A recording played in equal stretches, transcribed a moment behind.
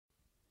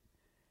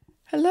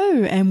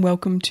Hello and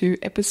welcome to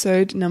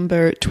episode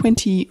number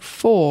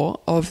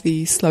 24 of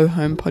the Slow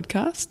Home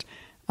podcast.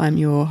 I'm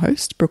your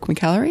host, Brooke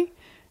McAllery,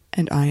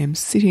 and I am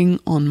sitting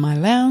on my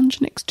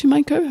lounge next to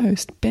my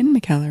co-host, Ben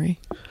McAllery.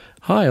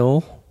 Hi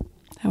all.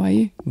 How are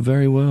you?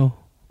 Very well.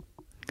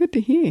 Good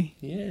to hear.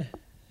 Yeah.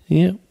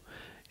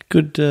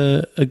 Good.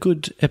 A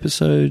good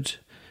episode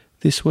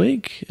this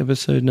week,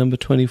 episode number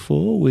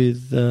 24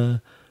 with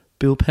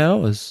Bill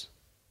Powers.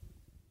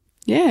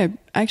 Yeah,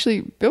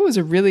 actually, Bill was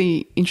a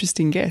really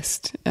interesting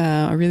guest.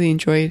 I really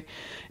enjoyed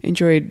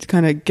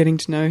kind of getting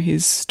to know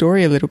his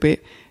story a little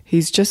bit.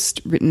 He's just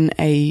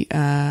released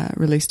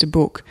a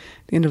book at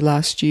the end of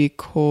last year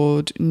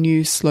called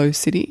New Slow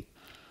City,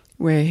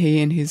 where he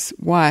and his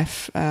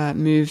wife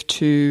moved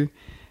to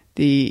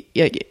the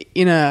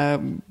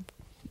inner,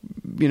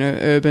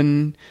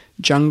 urban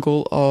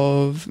jungle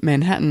of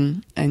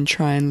Manhattan and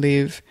try and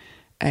live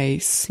a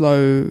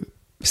slow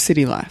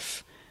city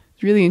life.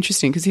 Really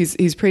interesting because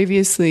he's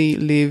previously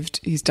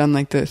he's done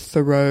like the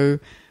Thoreau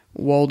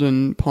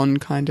Walden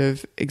Pond kind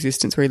of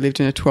existence where he lived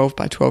in a 12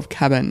 by 12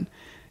 cabin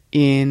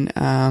in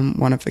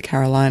one of the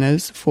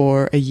Carolinas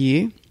for a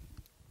year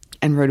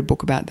and wrote a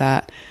book about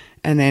that.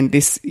 And then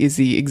this is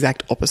the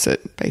exact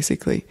opposite,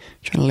 basically,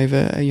 trying to live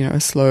a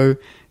slow,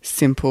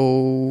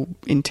 simple,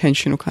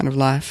 intentional kind of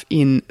life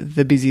in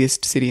the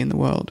busiest city in the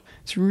world.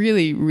 It's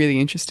really, really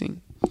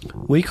interesting.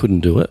 We couldn't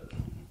do it.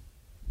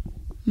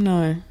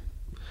 No.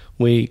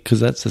 Because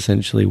that's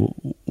essentially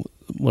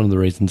one of the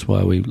reasons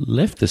why we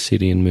left the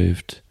city and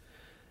moved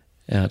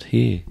out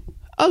here.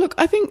 Oh, look,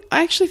 I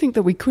actually think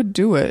that we could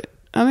do it.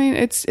 I mean,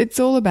 it's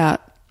all about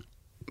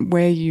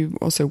where you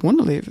also want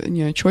to live,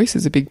 and choice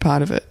is a big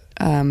part of it.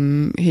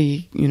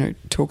 He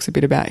talks a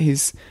bit about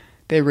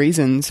their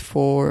reasons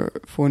for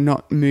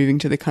not moving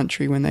to the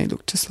country when they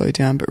looked to slow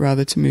down, but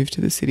rather to move to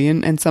the city,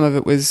 and some of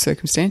it was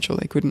circumstantial.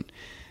 They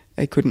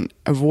couldn't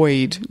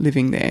avoid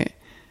living there.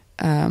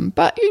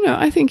 But,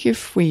 I think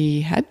if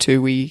we had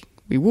to, we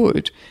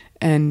would.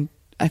 And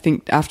I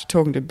think after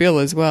talking to Bill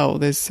as well,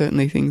 there's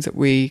certainly things that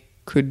we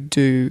could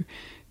do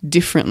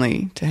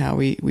differently to how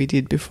we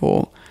did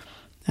before,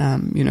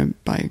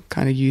 by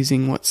kind of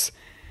using what's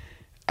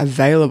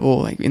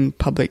available like in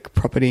public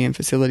property and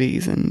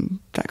facilities and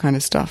that kind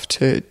of stuff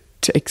to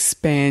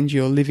expand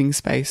your living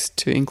space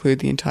to include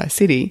the entire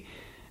city.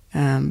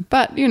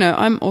 But,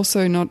 I'm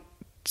also not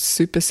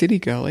super city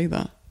girl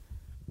either.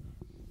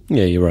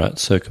 Yeah, you're right.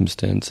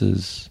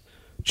 Circumstances,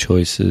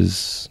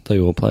 choices, they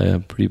all play a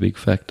pretty big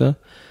factor.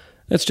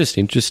 It's just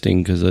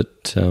interesting because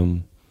it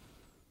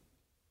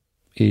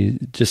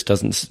just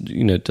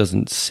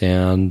doesn't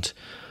sound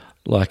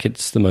like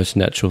it's the most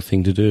natural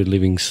thing to do,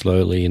 living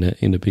slowly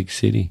in a big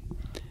city.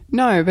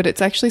 No, but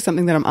it's actually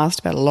something that I'm asked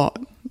about a lot.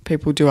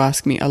 People do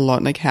ask me a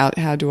lot, like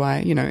how do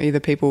I, either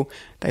people,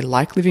 they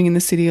like living in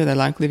the city or they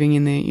like living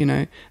in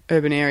the,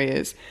 urban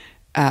areas,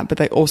 but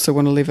they also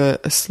want to live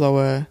a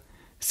slower,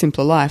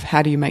 simpler life.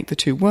 How do you make the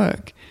two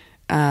work?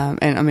 And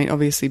I mean,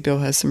 obviously Bill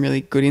has some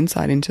really good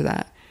insight into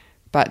that.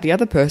 But the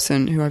other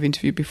person who I've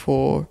interviewed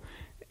before,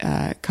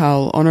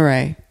 Carl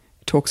Honore,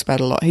 talks about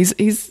a lot.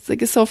 He's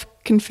like a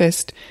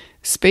self-confessed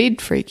speed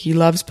freak. He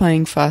loves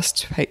playing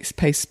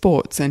fast-paced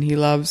sports and he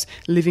loves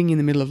living in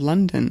the middle of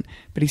London,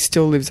 but he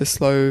still lives a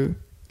slow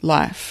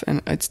life.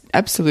 And it's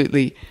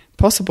absolutely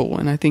possible.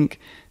 And I think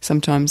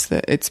sometimes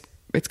that it's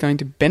going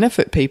to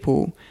benefit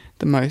people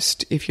the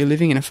most if you're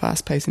living in a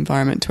fast-paced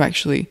environment to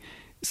actually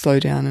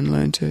slow down and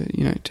learn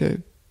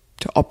to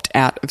opt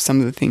out of some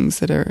of the things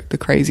that are the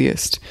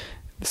craziest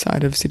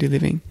side of city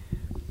living.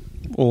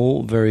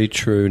 All very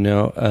true.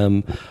 Now,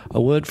 a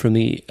word from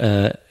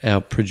our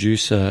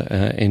producer,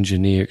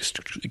 engineer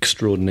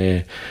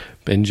extraordinaire,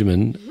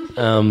 Benjamin.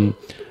 The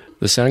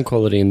sound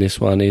quality in this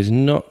one is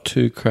not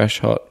too crash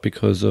hot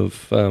because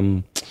of,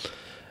 the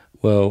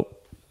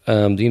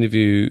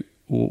interview.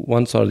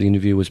 One side of the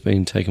interview was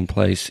being taken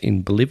place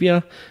in Bolivia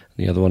and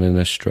the other one in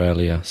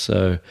Australia.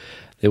 So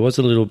there was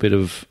a little bit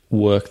of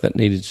work that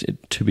needed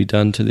to be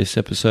done to this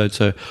episode.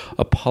 So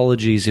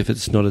apologies if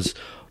it's not as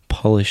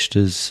polished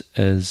as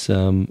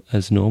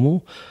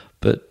normal.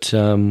 But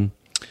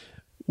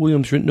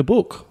William's written a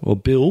book, or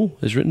Bill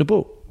has written a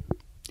book.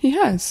 He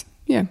has.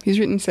 Yeah, he's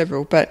written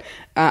several. But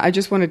I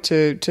just wanted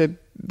to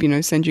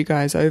send you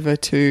guys over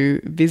to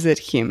visit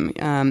him.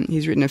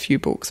 He's written a few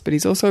books, but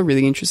he's also a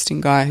really interesting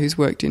guy who's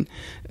worked in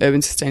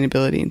urban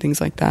sustainability and things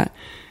like that.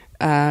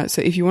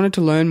 So if you wanted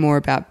to learn more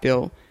about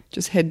Bill,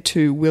 just head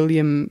to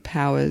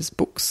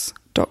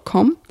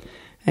williampowersbooks.com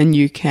and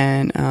you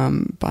can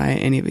buy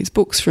any of his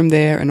books from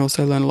there and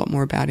also learn a lot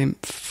more about him,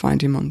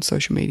 find him on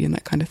social media and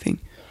that kind of thing.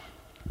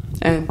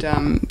 And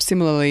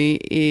similarly,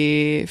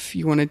 if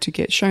you wanted to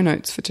get show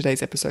notes for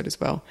today's episode as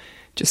well,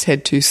 just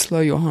head to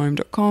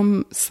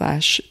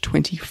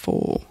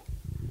slowyourhome.com/24.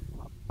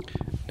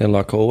 Now,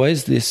 like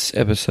always, this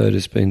episode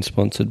has been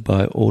sponsored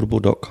by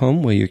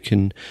audible.com, where you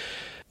can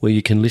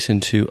listen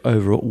to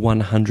over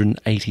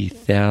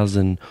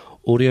 180,000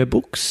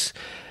 audiobooks,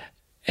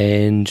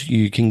 and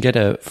you can get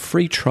a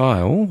free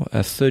trial, a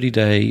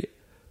 30-day,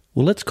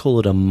 well, let's call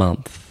it a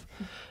month,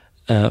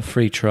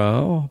 free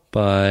trial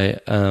by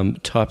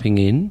typing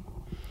in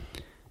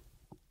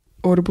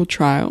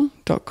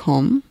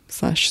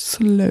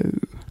audibletrial.com/slow.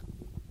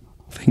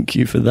 Thank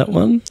you for that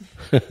one.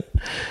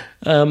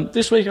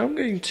 This week I'm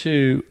going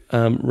to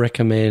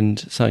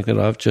recommend something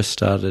that I've just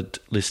started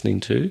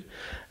listening to,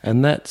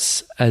 and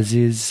that's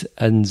Aziz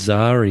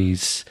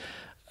Ansari's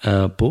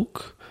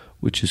book,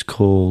 which is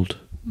called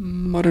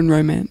Modern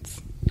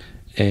Romance.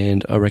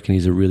 And I reckon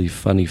he's a really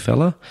funny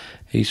fella.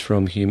 He's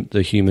from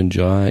the Human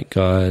Giant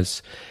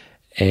guys,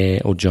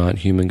 or Giant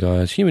Human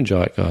guys. Human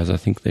Giant guys, I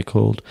think they're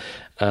called.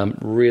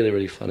 Really,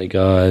 really funny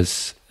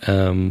guys.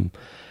 And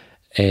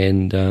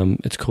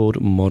it's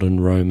called Modern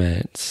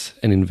Romance,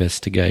 an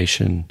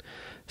investigation.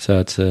 So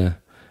it's a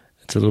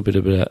little bit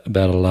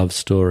about a love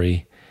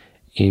story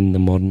in the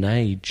modern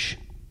age.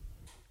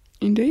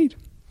 Indeed.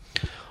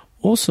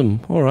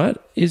 Awesome. All right.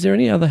 Is there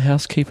any other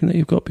housekeeping that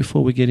you've got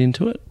before we get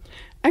into it?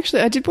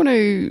 Actually, I did want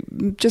to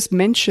just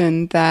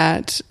mention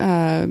that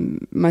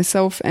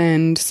myself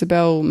and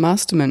Sibel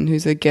Masterman,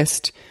 who's a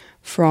guest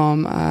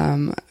from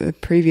a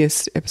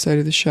previous episode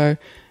of the show,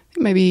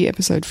 maybe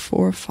episode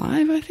 4 or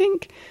 5, I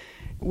think.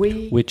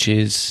 Which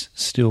is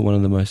still one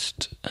of the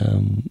most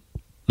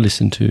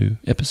listened to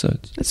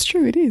episodes. That's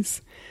true, it is.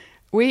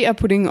 We are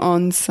putting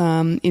on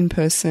some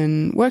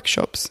in-person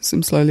workshops,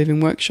 some slow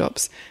living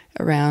workshops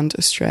around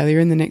Australia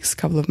in the next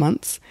couple of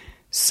months.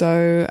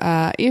 So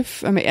at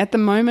the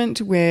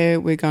moment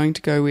we're going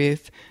to go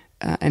with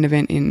an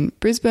event in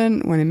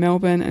Brisbane, one in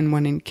Melbourne and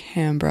one in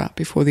Canberra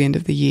before the end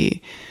of the year.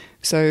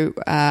 So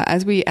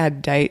as we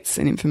add dates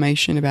and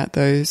information about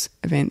those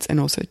events and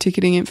also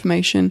ticketing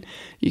information,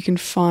 you can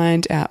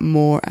find out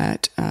more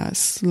at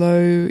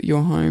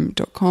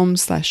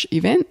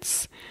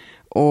slowyourhome.com/events,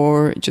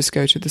 or just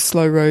go to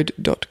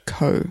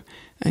theslowroad.co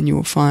and you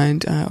will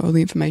find all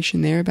the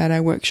information there about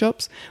our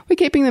workshops. We're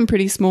keeping them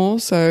pretty small,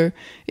 so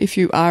if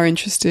you are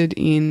interested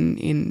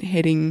in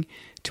heading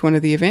to one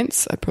of the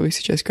events, I'd probably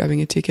suggest grabbing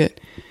a ticket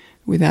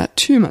without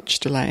too much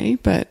delay.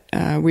 But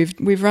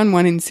we've run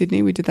one in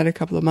Sydney. We did that a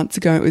couple of months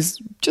ago. It was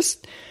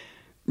just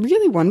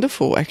really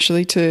wonderful,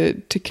 actually,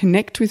 to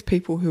connect with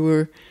people who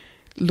were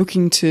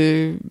looking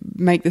to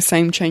make the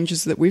same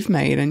changes that we've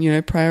made and,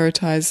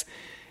 prioritise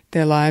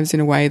their lives in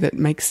a way that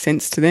makes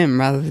sense to them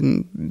rather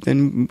than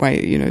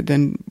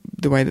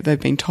the way that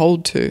they've been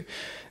told to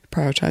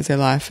prioritise their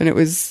life. And it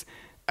was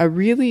a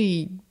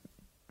really,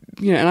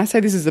 and I say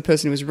this as the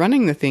person who was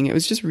running the thing, it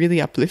was just really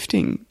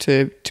uplifting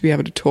to be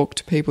able to talk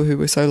to people who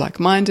were so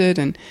like-minded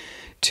and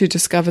to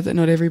discover that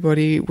not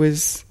everybody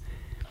was,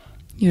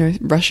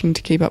 rushing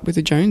to keep up with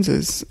the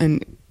Joneses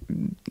and,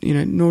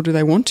 nor do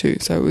they want to.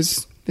 So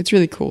it's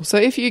really cool. So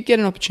if you get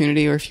an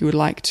opportunity or if you would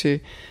like to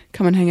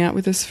come and hang out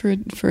with us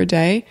for a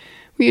day,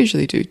 we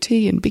usually do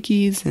tea and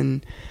bickies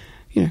and,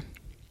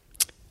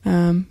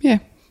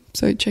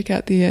 so check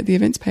out the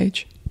events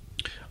page.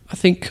 I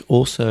think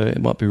also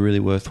it might be really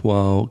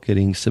worthwhile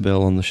getting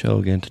Sibel on the show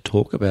again to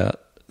talk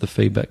about the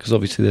feedback, because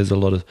obviously there's a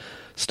lot of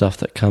stuff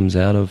that comes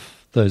out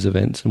of those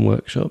events and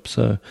workshops.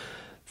 So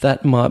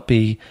that might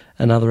be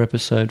another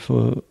episode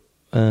for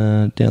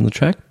down the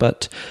track.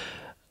 But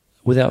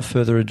without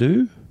further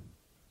ado,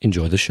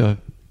 enjoy the show.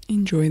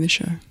 Enjoy the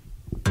show.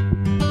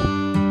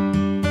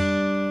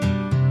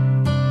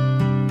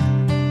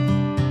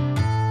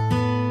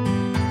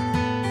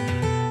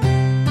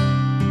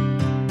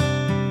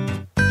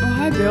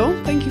 Bill,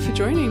 thank you for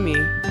joining me.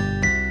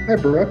 Hi,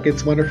 Brooke.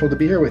 It's wonderful to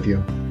be here with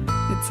you.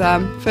 It's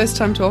first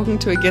time talking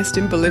to a guest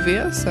in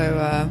Bolivia,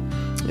 so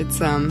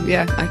it's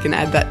I can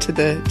add that to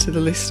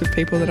the list of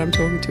people that I'm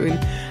talking to in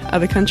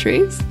other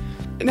countries.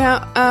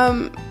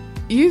 Now,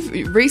 you've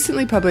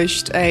recently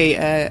published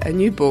a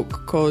new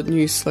book called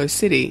New Slow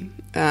City,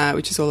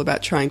 which is all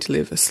about trying to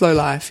live a slow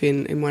life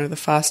in one of the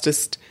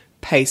fastest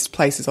paced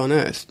places on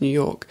earth, New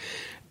York.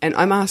 And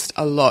I'm asked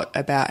a lot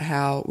about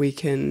how we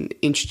can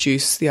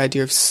introduce the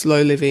idea of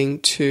slow living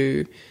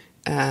to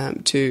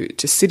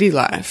city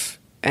life.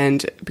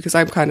 And because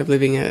I'm kind of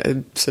living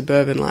a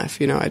suburban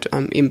life,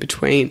 I'm in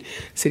between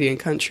city and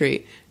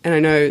country. And I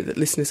know that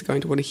listeners are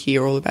going to want to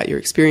hear all about your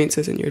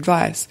experiences and your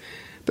advice.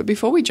 But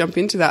before we jump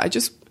into that,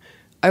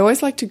 I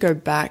always like to go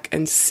back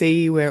and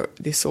see where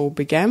this all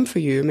began for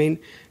you. I mean,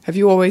 have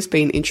you always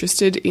been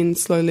interested in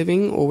slow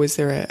living, or was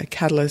there a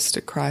catalyst,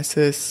 a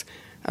crisis,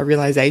 a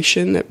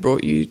realization that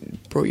brought you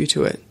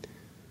to it?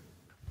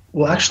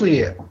 Well,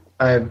 actually,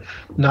 I've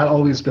not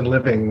always been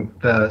living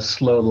the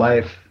slow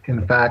life.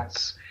 In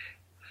fact,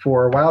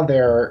 for a while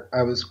there,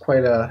 I was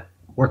quite a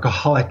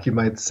workaholic, you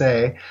might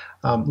say.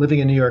 Living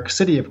in New York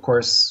City, of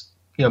course,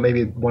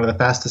 maybe one of the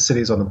fastest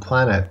cities on the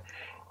planet.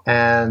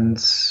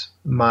 And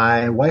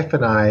my wife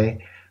and I,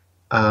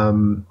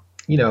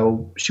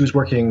 she was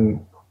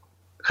working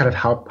kind of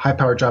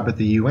high-powered job at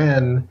the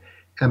UN,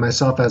 and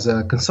myself as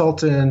a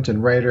consultant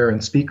and writer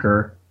and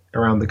speaker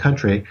around the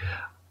country.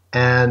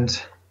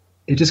 And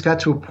it just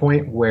got to a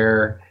point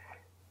where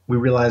we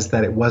realized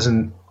that it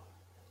wasn't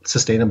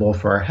sustainable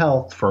for our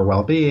health, for our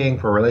well-being,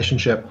 for a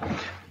relationship.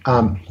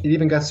 It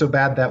even got so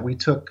bad that we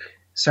took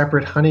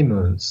separate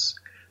honeymoons.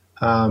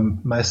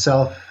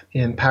 Myself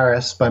in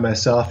Paris by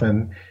myself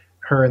and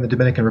her in the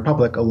Dominican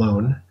Republic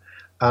alone,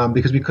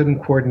 because we couldn't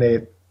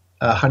coordinate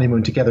a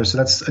honeymoon together. So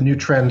that's a new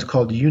trend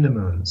called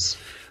unimoons.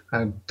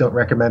 I don't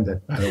recommend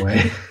it, by the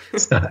way.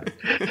 It's not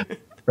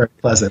very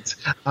pleasant.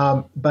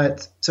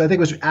 But so I think it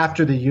was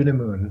after the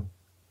unimoon,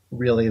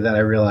 really, that I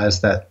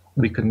realized that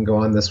we couldn't go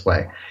on this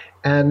way.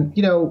 And,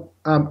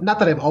 not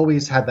that I've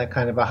always had that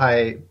kind of a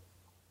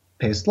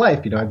high-paced life.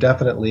 I've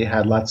definitely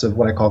had lots of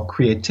what I call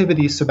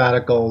creativity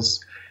sabbaticals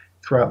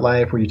throughout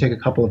life, where you take a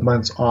couple of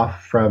months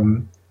off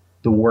from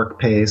the work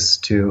pace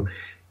to,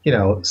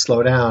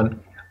 slow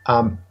down.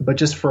 But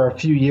just for a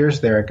few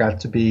years there, it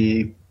got to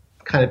be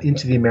kind of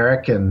into the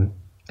American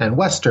and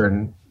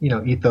Western,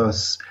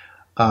 ethos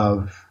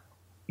of,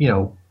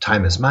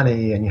 time is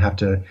money and you have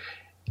to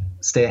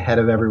stay ahead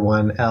of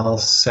everyone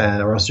else,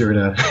 or else you're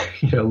going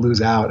to,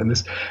 lose out, and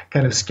this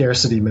kind of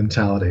scarcity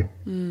mentality.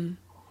 Mm.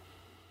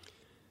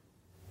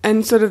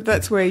 And sort of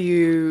that's where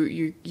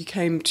you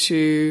came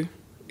to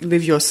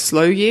live your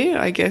slow year,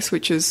 I guess,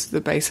 which is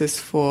the basis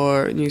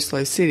for New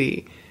Slow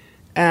City,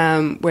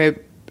 where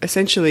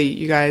essentially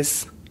you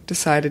guys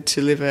decided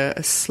to live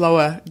a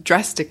slower,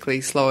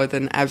 drastically slower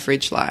than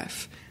average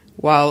life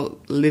while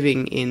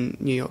living in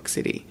New York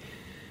City.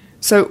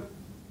 So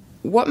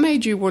what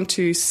made you want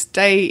to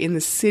stay in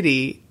the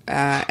city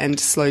and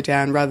slow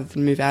down rather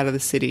than move out of the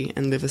city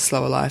and live a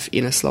slower life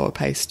in a slower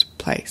paced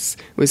place?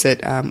 Was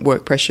it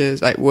work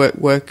pressures, like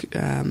work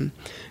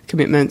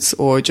commitments,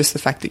 or just the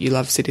fact that you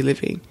love city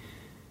living?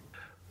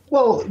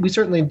 Well, we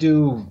certainly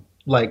do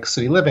like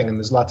city living, and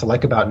there's a lot to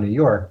like about New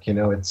York.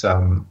 It's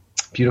a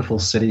beautiful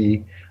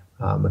city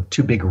with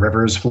two big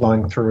rivers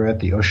flowing through it.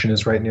 The ocean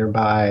is right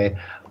nearby,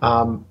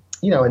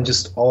 and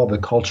just all of the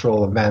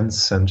cultural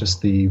events and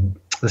just the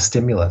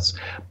stimulus.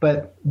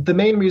 But the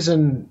main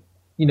reason,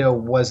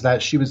 was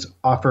that she was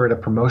offered a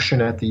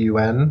promotion at the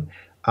UN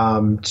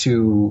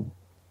to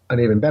an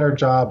even better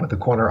job with the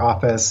corner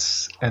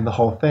office and the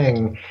whole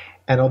thing.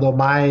 And although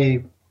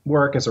my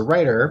work as a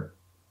writer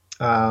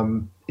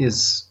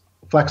is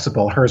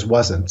flexible, hers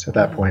wasn't at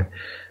that point.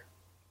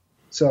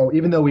 So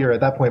even though we were at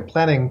that point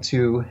planning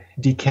to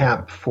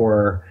decamp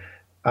for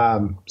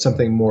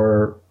something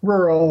more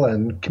rural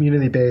and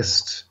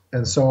community-based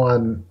and so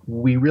on,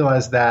 we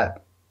realized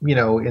that,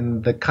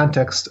 in the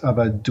context of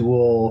a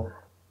dual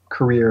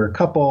career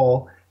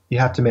couple, you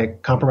have to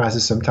make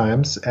compromises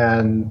sometimes,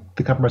 and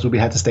the compromise would be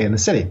had to stay in the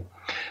city.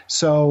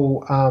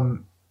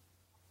 So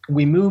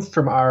we moved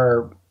from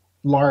our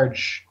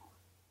large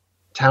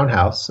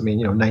townhouse,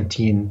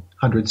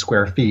 1,900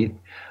 square feet,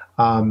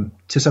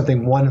 to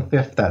something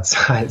 1/5 that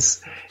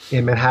size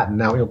in Manhattan.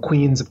 Now,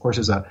 Queens, of course,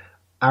 is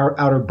our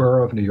outer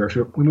borough of New York.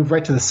 So we moved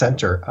right to the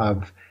center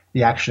of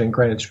the action in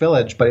Greenwich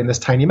Village, but in this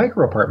tiny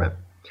micro apartment.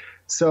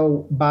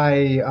 So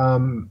by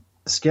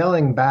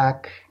scaling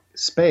back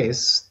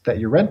space that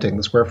you're renting,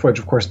 the square footage,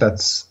 of course,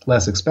 that's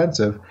less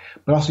expensive,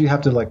 but also you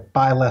have to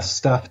buy less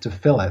stuff to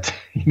fill it,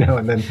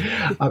 and then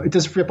it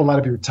does free up a lot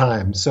of your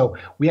time. So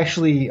we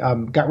actually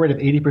got rid of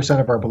 80%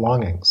 of our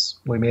belongings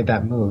when we made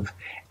that move,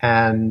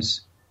 and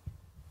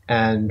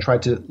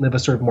tried to live a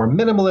sort of more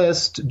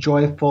minimalist,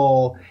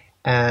 joyful,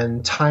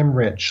 and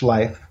time-rich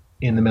life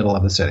in the middle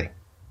of the city.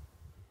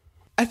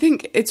 I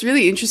think it's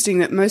really interesting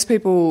that most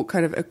people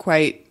kind of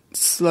equate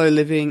slow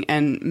living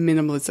and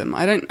minimalism.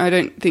 I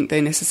don't think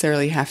they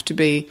necessarily have to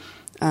be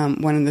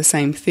one and the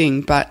same thing,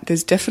 but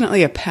there's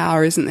definitely a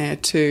power, isn't there,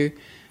 to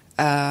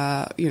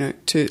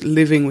to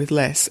living with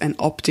less and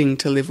opting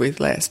to live with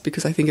less,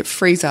 because I think it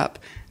frees up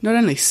not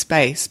only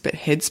space but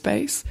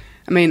headspace.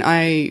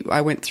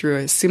 I went through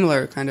a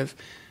similar kind of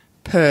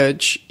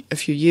purge a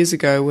few years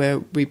ago where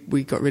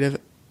we got rid of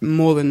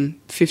more than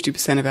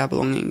 50% of our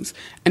belongings,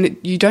 and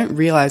you don't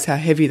realize how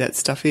heavy that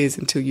stuff is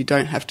until you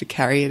don't have to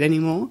carry it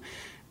anymore.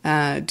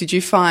 Did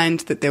you find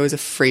that there was a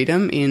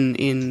freedom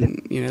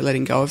in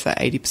letting go of that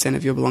 80%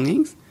 of your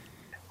belongings?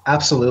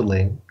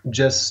 Absolutely.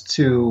 Just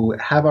to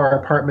have our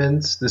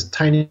apartments, this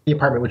tiny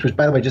apartment, which was,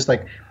 by the way, just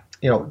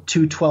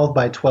two 12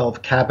 by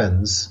 12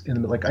 cabins.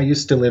 I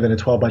used to live in a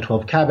 12 by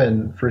 12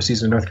 cabin for a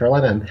season in North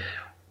Carolina, and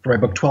for my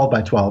book 12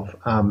 by 12,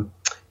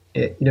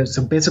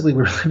 so basically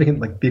we were living in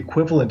the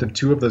equivalent of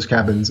two of those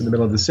cabins in the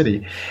middle of the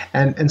city.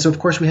 And so of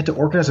course we had to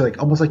organize it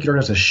almost like you'd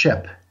organize a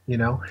ship,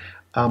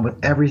 with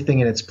everything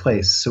in its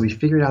place. So we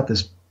figured out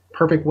this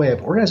perfect way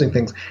of organizing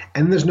things,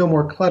 and there's no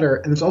more clutter,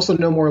 and there's also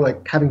no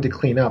more having to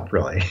clean up,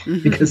 really,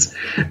 because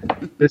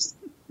it's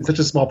such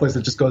a small place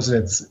that just goes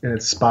in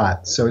its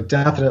spot. So it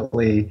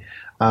definitely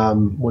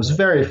was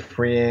very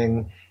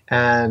freeing,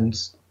 and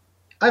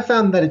I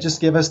found that it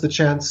just gave us the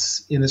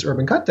chance in this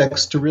urban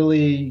context to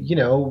really,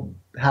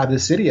 have the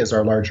city as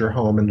our larger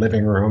home and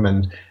living room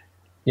and,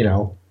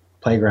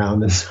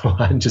 playground and so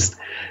on, just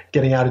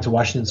getting out into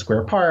Washington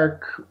Square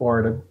Park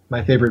or to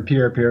my favorite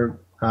pier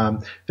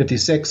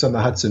 56 on the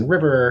Hudson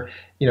River,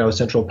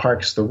 Central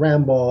Park's the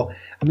Ramble.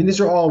 These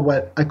are all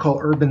what I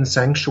call urban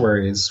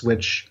sanctuaries,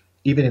 which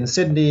even in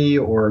Sydney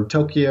or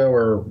Tokyo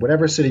or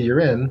whatever city you're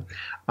in,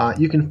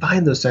 you can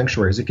find those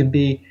sanctuaries. It can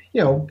be,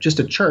 just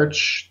a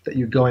church that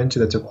you go into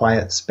that's a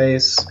quiet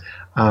space.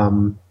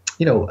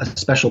 a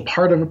special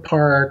part of a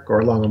park or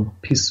along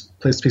a piece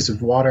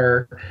of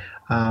water,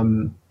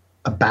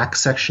 a back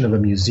section of a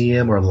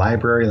museum or a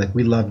library. Like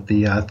we love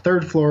the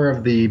third floor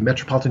of the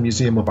Metropolitan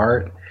Museum of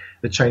Art,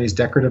 the Chinese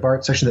decorative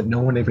art section that no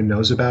one even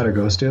knows about or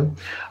goes to.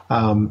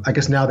 I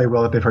guess now they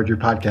will if they've heard your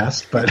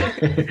podcast, but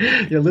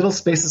little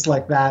spaces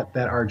like that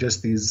are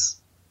just these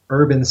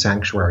urban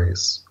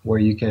sanctuaries where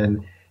you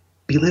can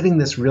be living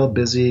this real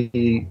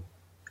busy,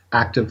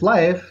 active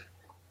life,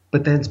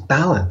 but then it's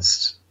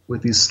balanced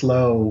with these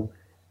slow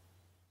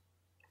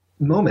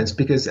moments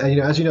because,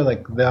 as you know,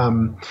 like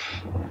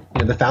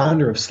the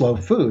founder of slow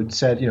food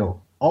said,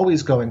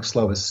 always going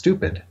slow is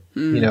stupid.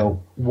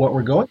 What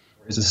we're going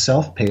for is a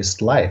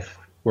self-paced life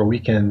where we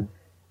can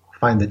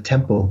find the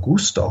tempo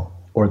gusto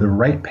or the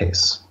right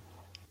pace.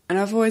 And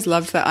I've always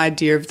loved the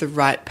idea of the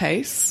right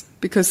pace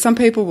because some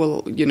people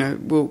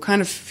will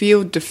kind of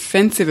feel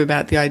defensive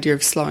about the idea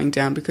of slowing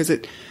down because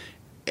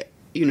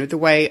the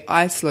way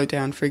I slow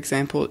down, for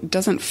example,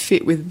 doesn't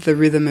fit with the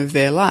rhythm of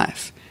their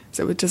life.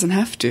 So it doesn't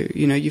have to.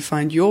 You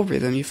find your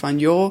rhythm, you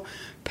find your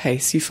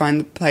pace, you find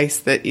the place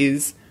that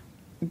is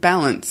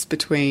balanced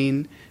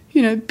between,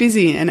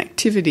 busy and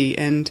activity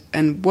and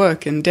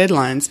work and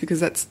deadlines because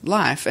that's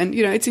life. And,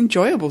 it's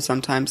enjoyable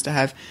sometimes to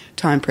have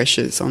time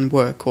pressures on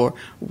work or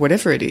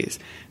whatever it is.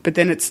 But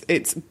then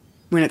it's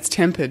when it's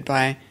tempered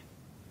by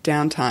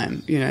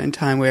downtime, and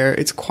time where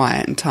it's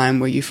quiet and time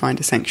where you find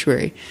a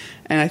sanctuary.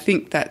 And I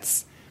think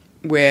that's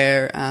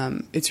where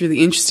it's really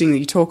interesting that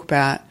you talk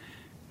about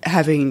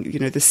having,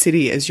 the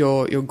city as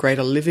your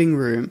greater living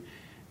room,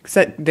 because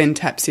that then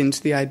taps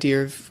into the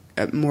idea of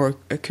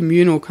a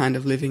communal kind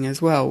of living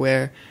as well,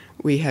 where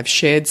we have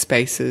shared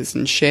spaces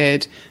and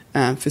shared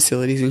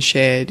facilities and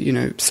shared,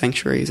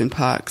 sanctuaries and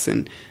parks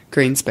and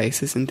green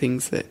spaces and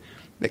things that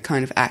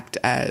kind of act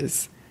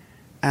as,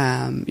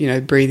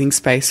 breathing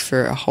space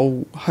for a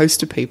whole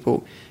host of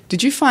people.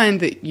 Did you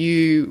find that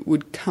you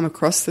would come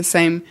across the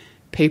same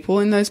people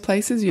in those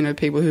places,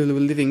 people who were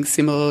living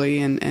similarly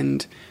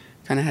and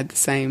kind of had the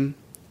same,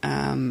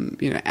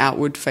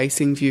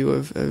 outward-facing view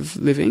of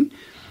living?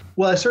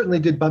 Well, I certainly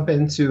did bump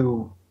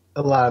into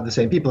a lot of the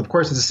same people. Of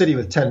course, it's a city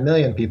with 10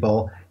 million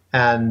people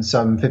and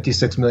some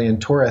 56 million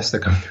tourists that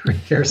come through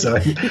here, so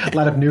a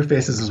lot of new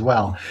faces as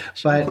well.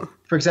 But,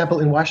 for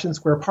example, in Washington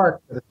Square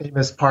Park, the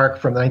famous park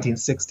from the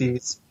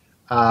 1960s,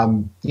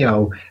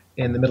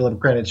 in the middle of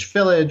Greenwich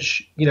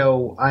Village,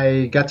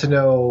 I got to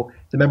know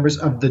the members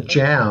of the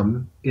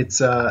Jam.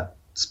 It's a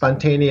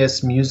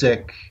spontaneous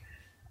music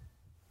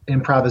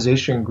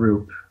improvisation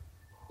group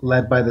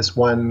led by this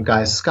one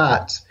guy,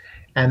 Scott.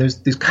 And there's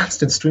this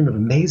constant stream of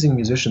amazing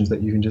musicians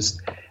that you can just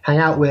hang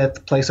out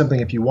with, play something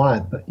if you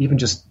want, but even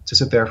just to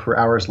sit there for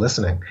hours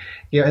listening.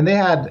 And they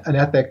had an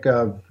ethic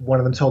of, one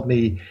of them told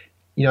me,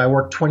 I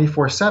work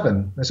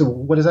 24/7. I said, well,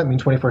 what does that mean,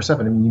 24/7?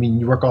 I mean, you mean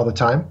you work all the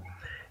time?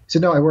 He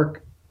said, no, I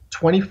work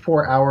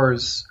 24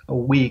 hours a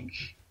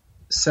week,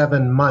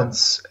 7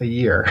 months a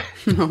year.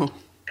 Oh,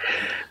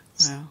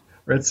 wow.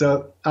 Right.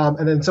 So,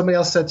 and then somebody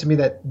else said to me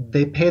that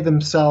they pay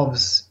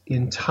themselves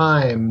in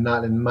time,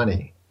 not in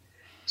money.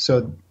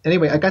 So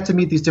anyway, I got to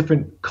meet these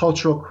different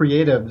cultural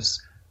creatives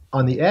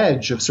on the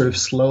edge of sort of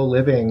slow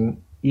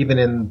living, even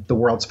in the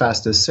world's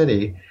fastest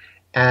city.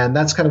 And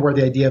that's kind of where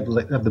the idea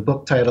of the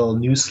book title,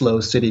 New Slow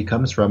City,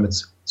 comes from.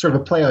 It's sort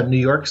of a play on New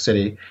York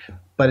City,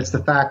 but it's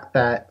the fact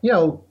that,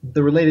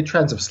 the related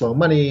trends of slow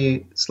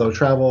money, slow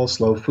travel,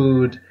 slow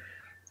food,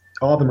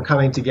 all of them are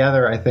coming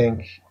together, I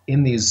think,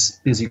 in these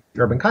busy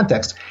urban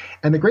contexts.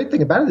 And the great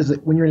thing about it is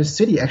that when you're in a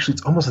city, actually,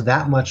 it's almost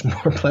that much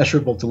more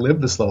pleasurable to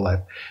live the slow life.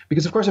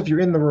 Because, of course, if you're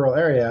in the rural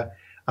area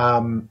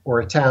or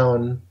a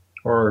town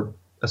or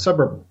a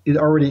suburb, it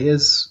already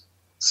is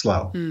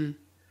slow. Mm.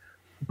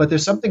 But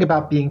there's something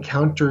about being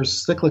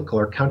counter-cyclical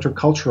or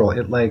countercultural.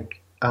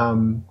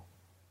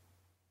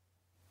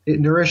 It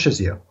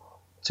nourishes you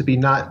to be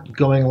not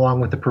going along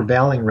with the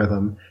prevailing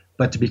rhythm,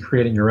 but to be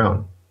creating your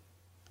own.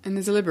 And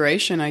there's a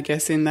liberation, I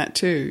guess, in that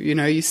too.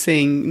 You're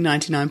seeing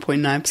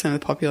 99.9% of the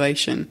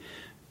population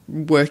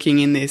working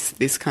in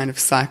this kind of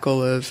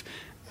cycle of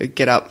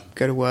get up,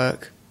 go to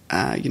work,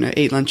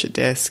 eat lunch at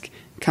desk,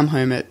 come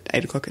home at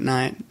 8 o'clock at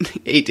night,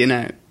 eat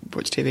dinner,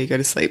 watch TV, go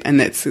to sleep. And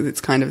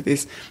it's kind of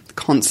this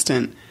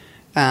constant,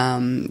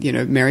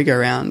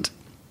 merry-go-round.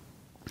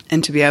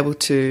 And to be able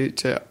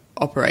to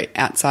operate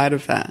outside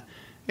of that,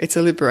 it's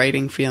a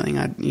liberating feeling.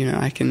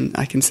 I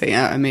can see.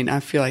 I mean, I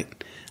feel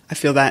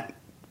that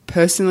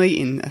personally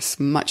in a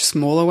much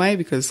smaller way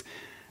because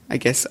I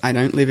guess I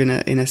don't live in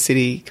a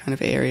city kind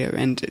of area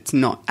and it's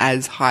not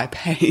as high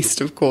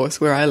paced, of course,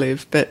 where I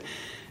live. But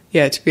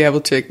yeah, to be able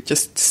to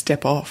just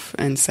step off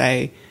and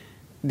say,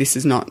 this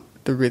is not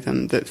the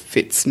rhythm that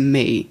fits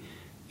me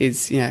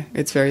is,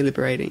 it's very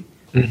liberating.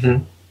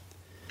 Mm-hmm.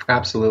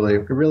 Absolutely.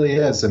 It really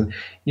is. And,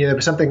 there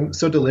was something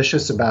so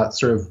delicious about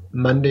sort of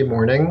Monday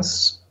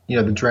mornings,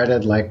 the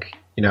dreaded,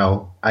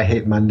 I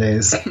hate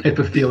Mondays type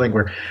of feeling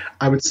where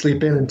I would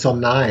sleep in until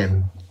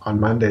 9 on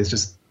Mondays,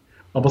 just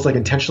almost like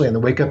intentionally, and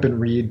then wake up and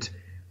read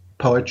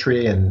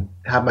poetry and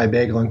have my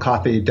bagel and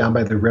coffee down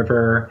by the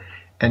river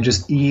and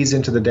just ease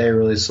into the day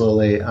really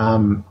slowly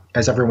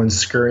as everyone's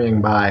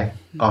scurrying by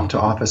off to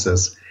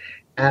offices.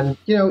 And,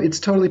 it's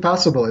totally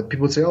possible.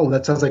 People would say, oh,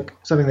 that sounds like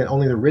something that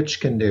only the rich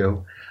can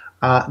do.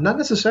 Not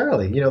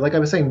necessarily. Like I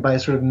was saying, by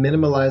sort of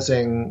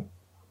minimalizing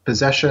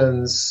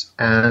possessions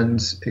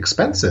and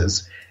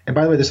expenses. And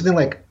by the way, there's something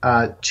like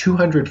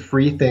 200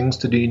 free things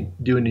to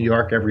do in New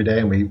York every day,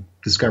 and we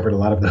discovered a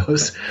lot of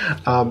those.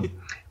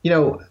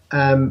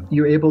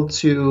 You're able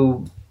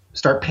to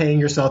start paying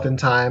yourself in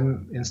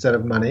time instead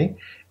of money,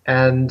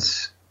 and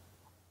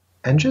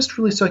just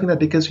really soaking that,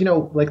 because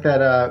like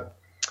that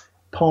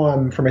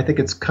poem from, I think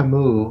it's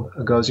Camus,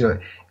 goes,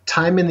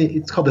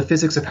 it's called The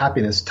Physics of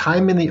Happiness.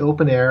 Time in the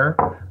open air,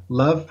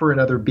 love for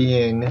another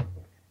being,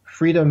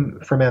 freedom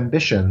from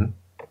ambition,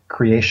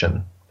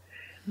 creation.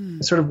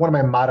 It's sort of one of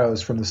my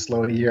mottos from the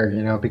slow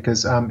year,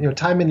 because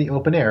time in the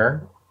open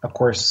air, of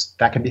course,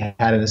 that can be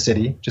had in a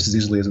city just as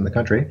easily as in the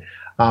country.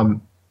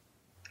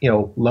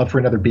 Love for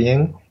another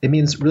being, it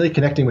means really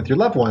connecting with your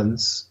loved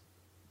ones,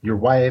 your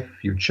wife,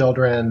 your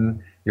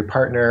children, your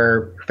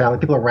partner, your family,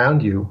 people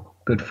around you,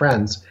 good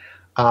friends.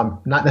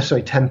 Not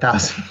necessarily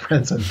 10,000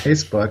 friends on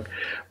Facebook,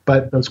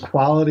 but those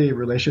quality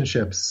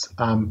relationships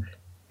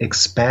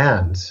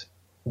expand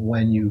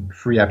when you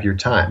free up your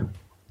time.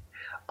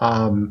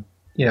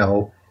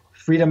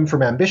 Freedom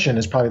from ambition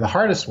is probably the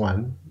hardest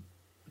one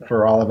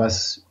for all of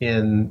us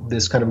in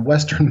this kind of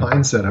Western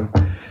mindset of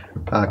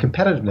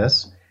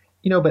competitiveness.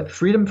 But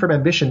freedom from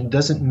ambition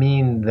doesn't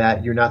mean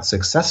that you're not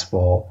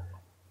successful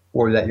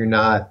or that you're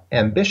not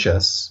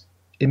ambitious.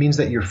 It means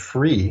that you're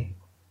free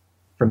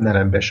from that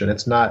ambition.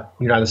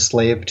 You're not a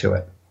slave to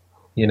it,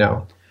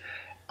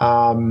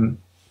 And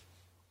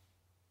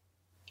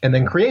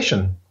then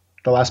creation,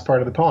 the last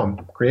part of the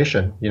poem,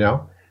 creation,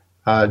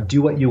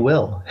 do what you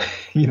will,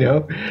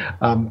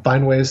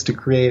 find ways to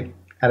create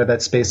out of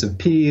that space of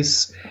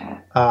peace.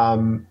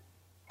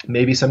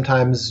 Maybe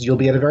sometimes you'll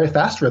be at a very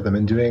fast rhythm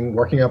and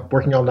working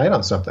all night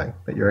on something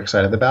that you're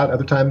excited about.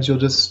 Other times you'll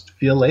just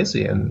feel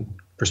lazy and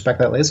respect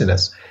that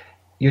laziness.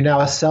 You're now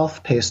a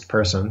self-paced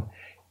person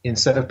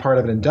instead of part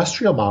of an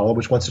industrial model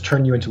which wants to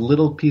turn you into a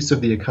little piece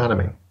of the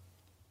economy.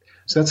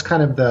 So that's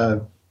kind of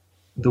the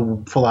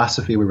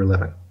philosophy we were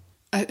living.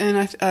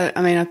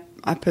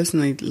 I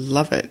personally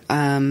love it.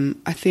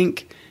 I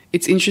think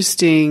it's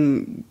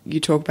interesting you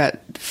talk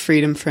about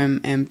freedom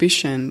from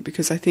ambition,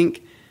 because I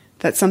think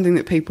that's something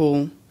that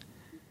people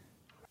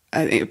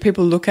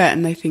look at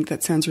and they think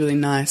that sounds really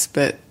nice,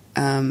 but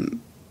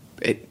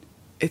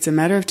it's a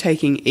matter of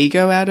taking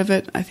ego out of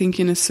it, I think,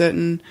 to a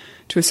certain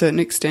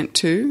extent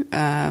too,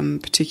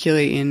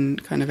 particularly in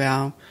kind of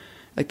our,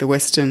 like the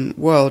Western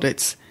world.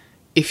 It's,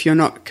 if you're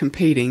not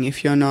competing,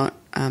 if you're not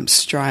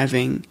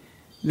striving,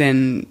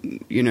 then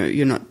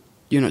you're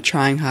not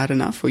trying hard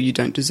enough, or you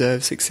don't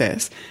deserve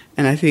success.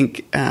 And I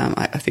think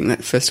I think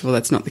that, first of all,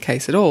 that's not the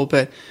case at all.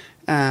 But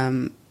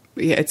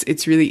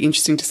it's really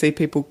interesting to see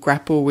people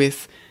grapple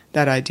with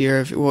that idea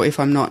of, well, if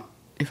I'm not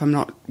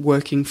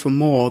working for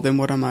more, then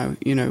what am I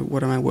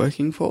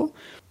working for?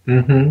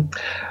 Mm-hmm.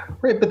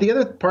 Right, but the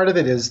other part of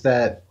it is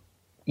that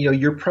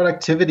your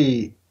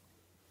productivity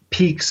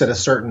peaks at a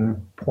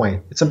certain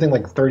point. It's something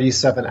like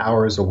 37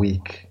 hours a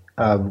week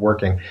of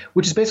working,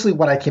 which is basically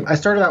what I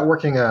started out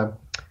working a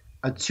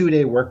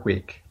 2-day work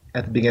week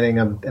at the beginning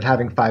of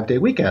having 5-day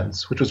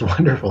weekends, which was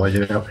wonderful,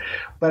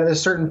 But at a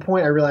certain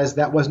point, I realized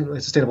that wasn't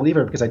really sustainable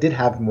either, because I did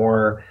have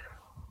more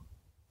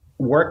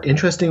work,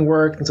 interesting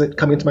work, things like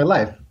coming into my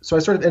life. So I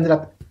sort of ended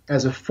up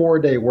as a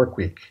 4-day work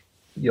week,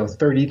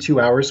 32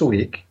 hours a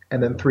week,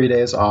 and then 3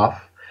 days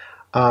off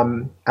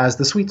as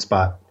the sweet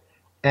spot.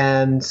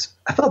 And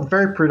I felt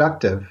very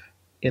productive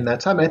in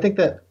that time. And I think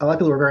that a lot of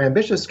people who are very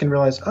ambitious can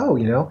realize,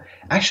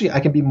 actually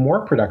I can be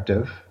more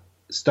productive.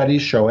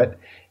 Studies show it,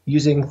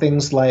 using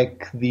things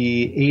like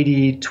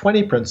the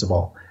 80-20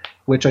 principle,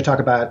 which I talk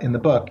about in the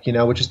book,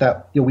 which is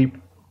that we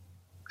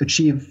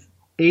achieve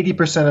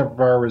 80% of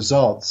our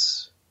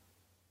results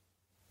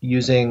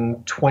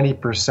using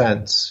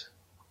 20%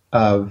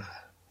 of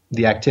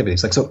the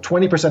activities. So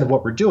 20% of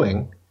what we're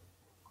doing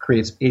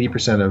creates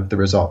 80% of the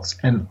results.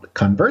 And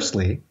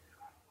conversely,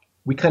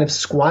 we kind of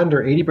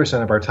squander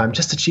 80% of our time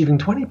just achieving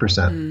 20%.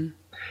 Mm.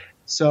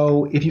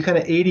 So if you kind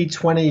of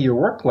 80-20 your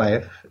work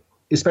life,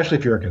 especially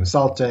if you're a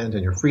consultant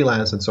and you're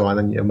freelance and so on,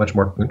 then you have much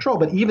more control.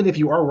 But even if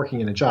you are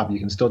working in a job, you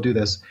can still do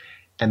this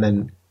and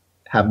then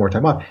have more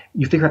time off.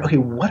 You figure out, okay,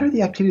 what are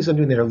the activities I'm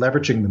doing that are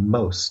leveraging the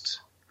most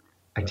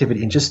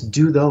activity, and just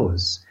do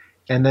those.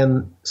 And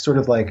then sort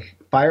of like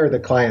fire the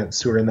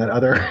clients who are in that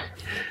other,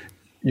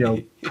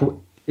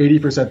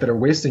 80% that are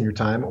wasting your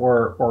time,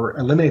 or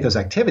eliminate those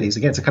activities.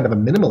 Again, it's a kind of a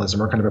minimalism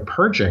or kind of a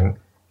purging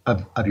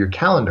of your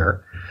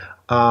calendar.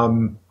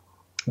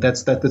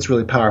 That's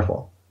really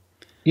powerful.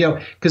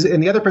 Because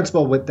in the other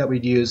principle that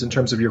we'd use in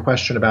terms of your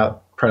question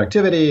about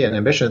productivity and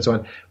ambition and so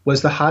on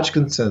was the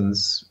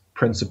Hodgkinson's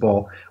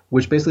principle,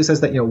 which basically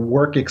says that,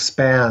 work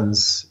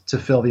expands to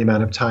fill the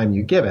amount of time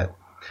you give it.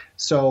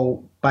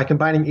 So by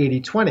combining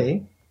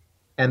 80-20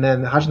 and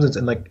then Hodgkinson's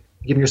and like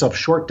giving yourself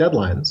short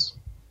deadlines,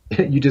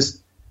 you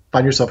just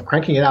find yourself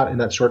cranking it out in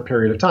that short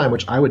period of time,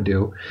 which I would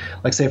do,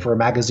 like say for a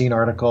magazine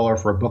article or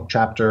for a book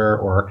chapter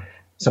or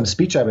some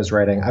speech I was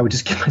writing, I would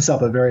just give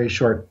myself a very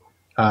short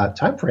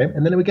time frame,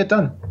 and then it would get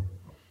done.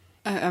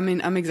 I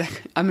mean, I'm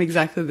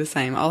exactly the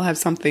same. I'll have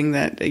something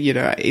that,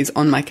 is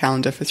on my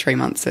calendar for 3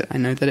 months that I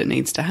know that it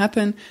needs to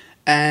happen.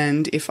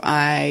 And if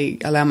I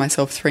allow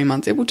myself 3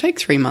 months, it will take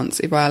 3 months.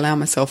 If I allow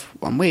myself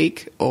 1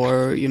 week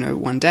or,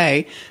 1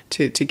 day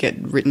to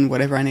get written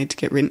whatever I need to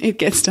get written, it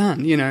gets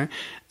done,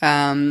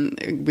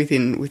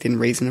 within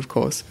reason, of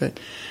course. But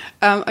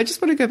I just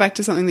want to go back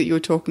to something that you were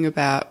talking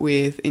about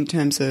in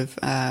terms of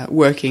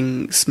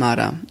working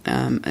smarter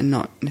and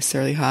not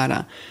necessarily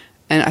harder.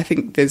 And I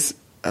think there's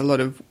a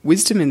lot of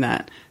wisdom in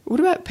that. What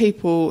about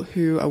people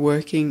who are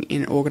working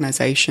in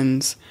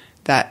organisations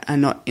that are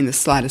not in the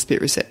slightest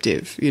bit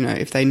receptive?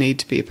 If they need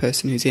to be a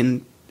person who's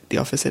in the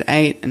office at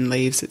 8 and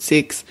leaves at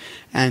 6,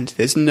 and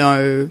there's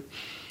no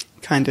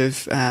kind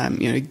of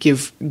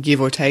give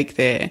or take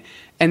there.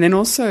 And then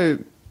also,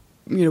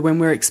 when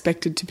we're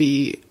expected to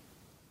be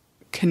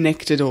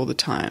connected all the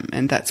time,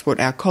 and that's what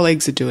our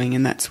colleagues are doing,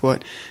 and that's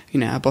what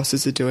our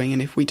bosses are doing,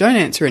 and if we don't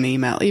answer an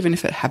email, even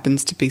if it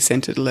happens to be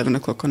sent at 11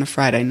 o'clock on a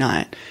Friday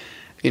night,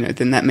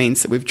 then that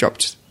means that we've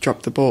dropped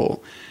the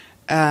ball.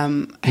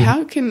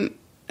 How can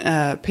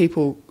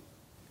people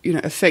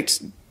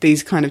affect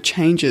these kind of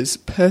changes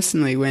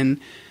personally when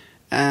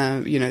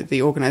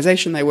the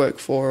organization they work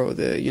for or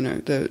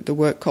the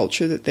work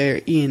culture that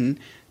they're in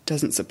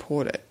doesn't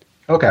support it?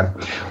 Okay,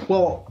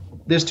 well,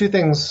 there's two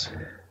things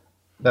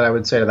that I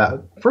would say to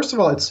that. First of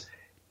all, it's,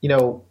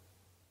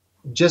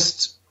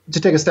 just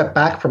to take a step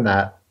back from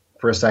that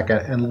for a second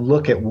and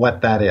look at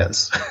what that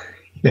is.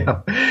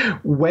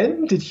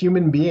 When did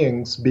human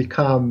beings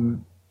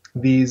become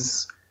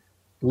these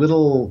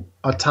little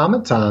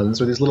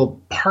automatons or these little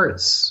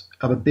parts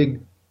of a big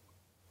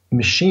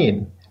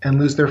machine and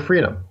lose their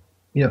freedom?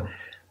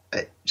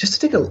 Just to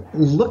take a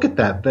look at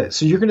that.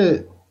 So you're going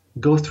to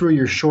go through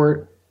your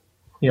short,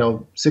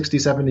 60,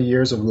 70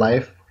 years of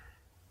life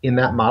in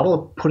that model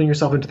of putting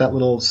yourself into that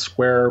little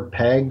square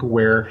peg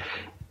where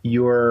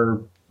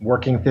you're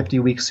working 50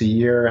 weeks a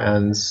year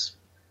and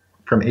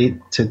from 8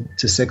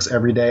 to 6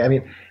 every day. I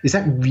mean, is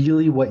that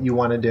really what you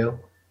want to do?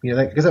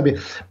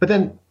 But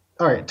then,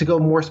 all right, to go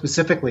more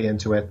specifically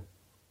into it,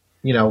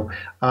 if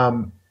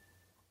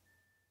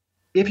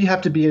you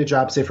have to be at a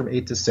job, say from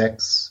 8 to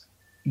 6,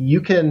 you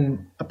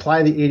can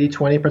apply the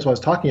 80-20 principle I was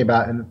talking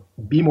about and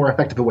be more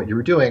effective at what you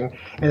were doing,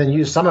 and then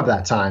use some of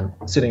that time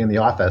sitting in the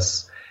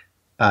office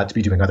to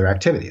be doing other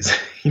activities.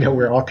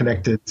 We're all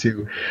connected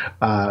to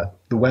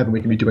the web, and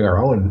we can be doing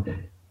our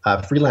own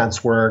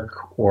freelance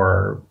work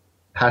or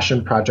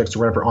passion projects or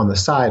whatever on the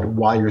side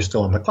while you're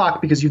still on the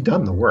clock because you've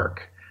done the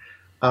work.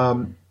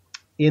 In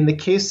the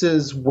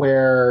cases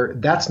where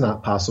that's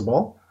not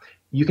possible,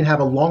 you can have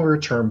a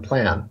longer-term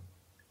plan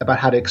about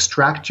how to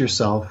extract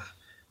yourself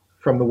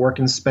from the work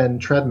and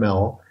spend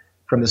treadmill,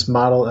 from this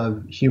model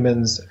of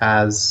humans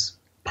as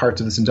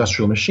parts of this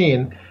industrial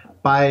machine,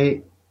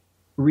 by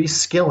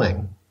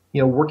reskilling,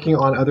 working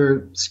on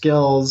other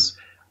skills,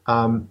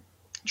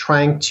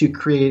 trying to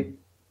create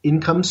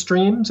income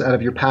streams out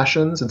of your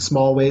passions in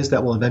small ways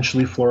that will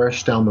eventually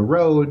flourish down the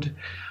road.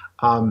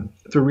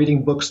 Through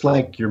reading books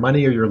like Your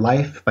Money or Your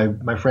Life by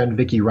my friend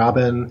Vicki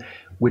Robin,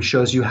 which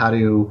shows you how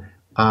to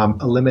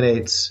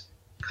eliminate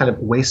kind of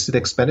wasted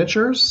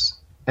expenditures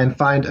and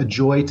find a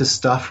joy to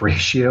stuff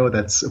ratio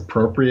that's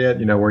appropriate,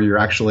 where you're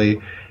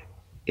actually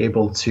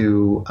able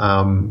to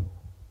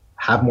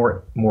have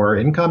more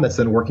income that's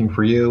then working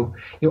for you.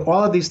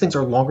 All of these things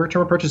are longer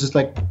term approaches. It's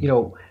like,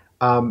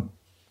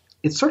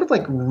 it's sort of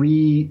like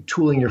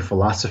retooling your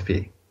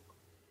philosophy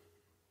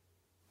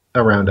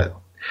around it.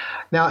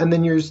 Now, and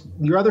then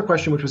your other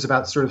question, which was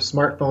about sort of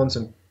smartphones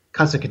and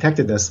constant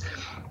connectedness.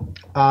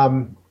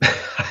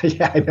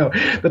 Yeah, I know.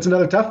 That's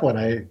another tough one.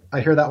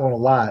 I hear that one a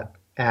lot,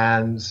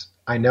 and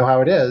I know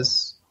how it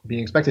is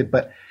being expected.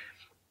 But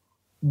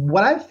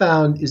what I've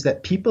found is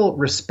that people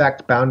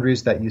respect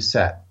boundaries that you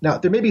set. Now,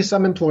 there may be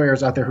some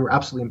employers out there who are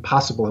absolutely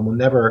impossible and will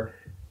never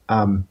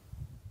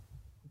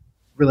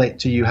relate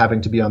to you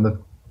having to be on the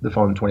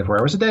phone 24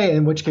 hours a day,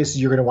 in which case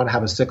you're going to want to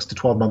have a 6 to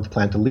 12 month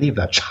plan to leave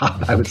that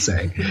job, I would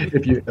say,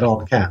 if you at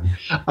all can.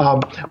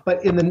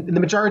 But in the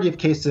majority of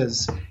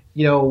cases,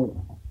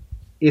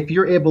 if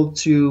you're able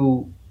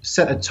to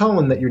set a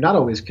tone that you're not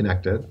always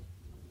connected,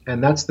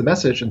 and that's the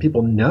message, and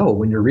people know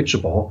when you're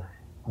reachable,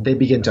 they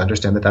begin to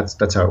understand that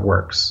that's how it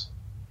works.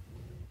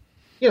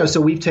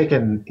 So we've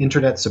taken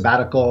internet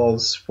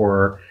sabbaticals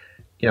for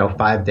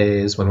 5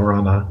 days when we're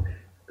on a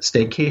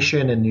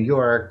staycation in New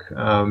York,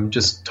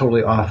 just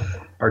totally off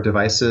our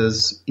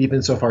devices,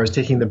 even so far as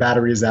taking the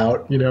batteries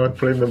out,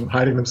 and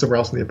hiding them somewhere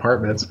else in the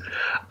apartments.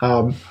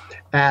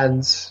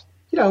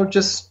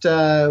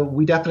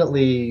 We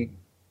definitely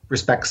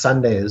respect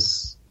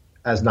Sundays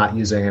as not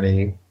using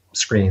any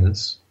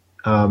screens.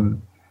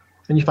 And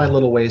you find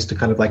little ways to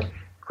kind of like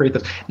create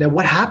this. Now,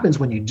 what happens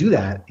when you do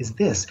that is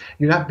this: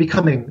 you're not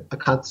becoming a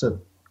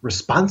constant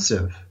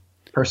responsive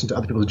person to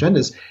other people's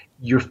agendas.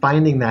 You're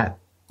finding that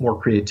more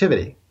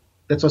creativity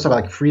that's also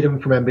about like freedom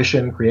from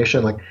ambition,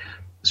 creation. Like,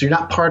 so you're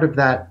not part of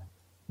that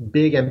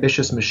big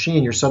ambitious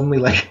machine. You're suddenly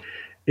like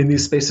in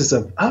these spaces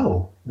of,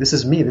 oh, this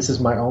is me. This is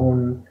my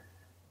own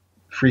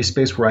free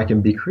space where I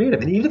can be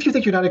creative. And even if you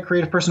think you're not a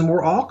creative person,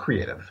 we're all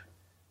creative.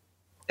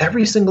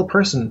 Every single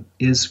person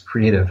is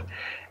creative.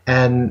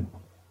 And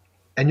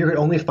you're going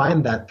to only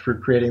find that through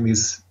creating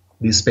these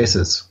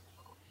spaces.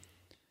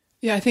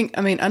 Yeah,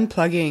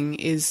 unplugging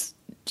is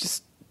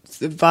just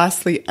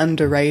vastly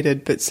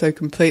underrated, but so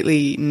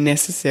completely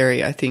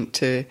necessary, I think,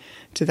 to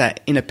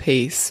that inner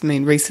peace. I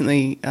mean,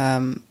 recently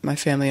my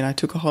family and I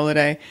took a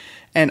holiday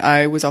and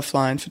I was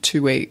offline for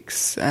 2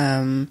 weeks,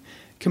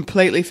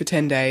 completely for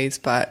 10 days,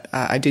 but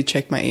I did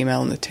check my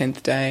email on the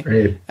 10th day.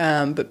 Great.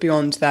 But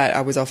beyond that,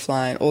 I was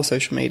offline, all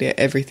social media,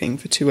 everything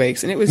for 2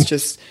 weeks. And it was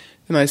just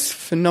the most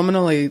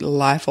phenomenally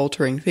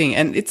life-altering thing.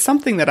 And it's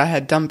something that I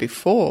had done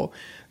before,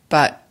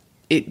 but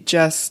it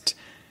just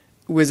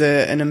was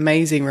an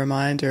amazing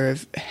reminder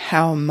of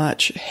how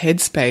much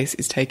headspace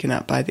is taken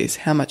up by this,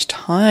 how much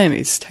time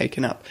is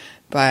taken up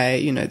by,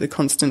 the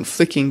constant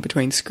flicking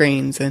between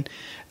screens and,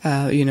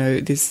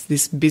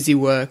 this busy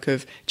work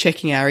of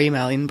checking our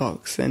email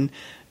inbox and,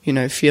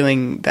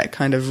 feeling that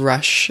kind of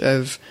rush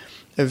of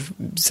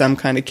some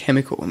kind of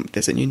chemical.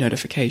 There's a new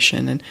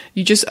notification, and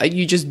you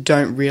just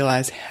don't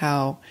realize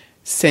how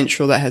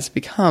central that has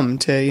become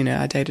to,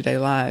 our day-to-day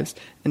lives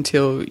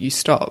until you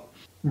stop.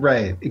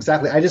 Right,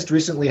 exactly. I just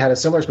recently had a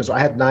similar experience. I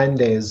had 9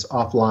 days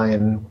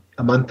offline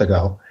a month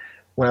ago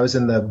when I was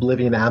in the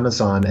Bolivian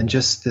Amazon, and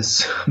just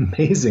this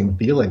amazing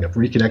feeling of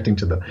reconnecting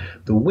to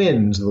the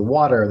wind, the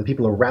water, the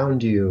people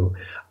around you.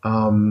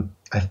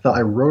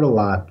 I wrote a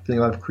lot, feeling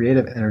a lot of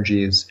creative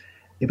energies.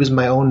 It was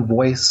my own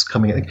voice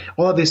coming in.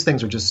 All of these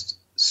things are just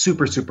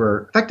super,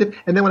 super effective.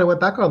 And then when I went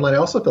back online, I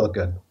also felt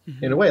good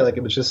in a way. Like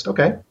it was just,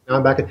 okay, now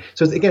I'm back.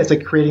 So again, it's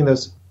like creating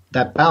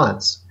that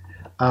balance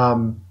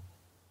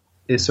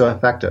is so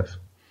effective.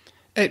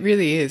 It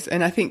really is.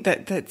 And I think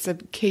that's a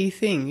key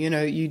thing.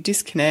 You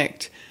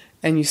disconnect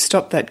and you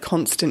stop that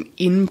constant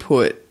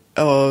input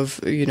of,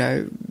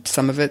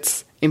 some of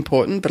it's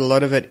important, but a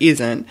lot of it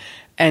isn't.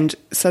 And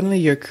suddenly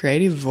your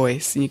creative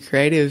voice and your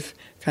creative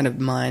kind of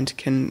mind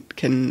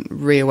can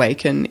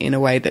reawaken in a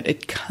way that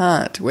it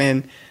can't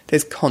when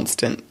there's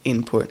constant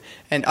input.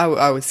 And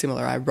I was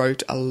similar. I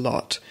wrote a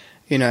lot,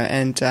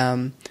 and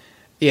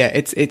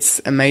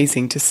it's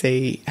amazing to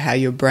see how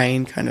your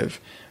brain kind of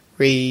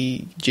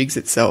rejigs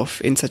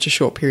itself in such a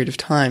short period of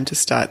time to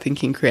start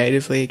thinking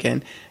creatively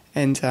again.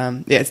 And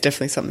it's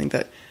definitely something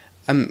that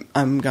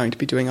I'm going to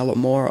be doing a lot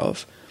more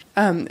of.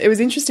 It was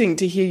interesting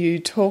to hear you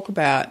talk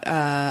about.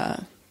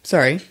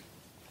 Sorry.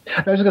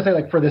 I was just going to say,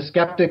 like, for the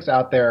skeptics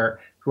out there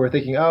who are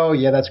thinking, oh,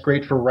 yeah, that's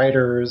great for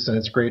writers and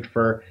it's great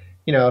for,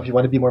 if you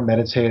want to be more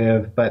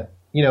meditative. But,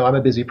 I'm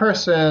a busy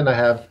person. I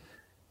have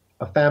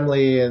a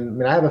family,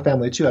 and I have a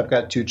family too. I've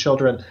got 2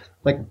 children.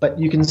 But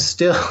you can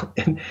still,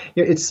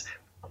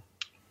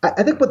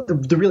 I think what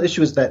the real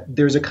issue is that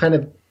there's a kind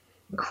of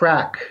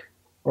crack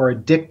or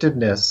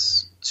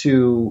addictiveness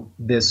to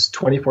this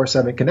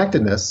 24/7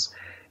 connectedness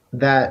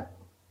that,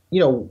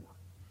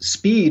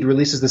 speed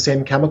releases the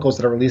same chemicals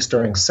that are released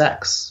during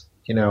sex,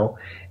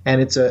 and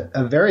it's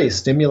a very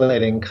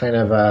stimulating kind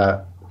of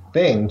a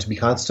thing to be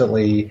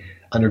constantly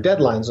under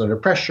deadlines, under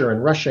pressure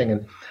and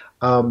rushing.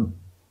 And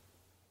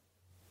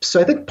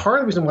so I think part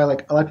of the reason why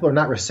like a lot of people are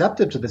not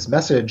receptive to this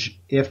message,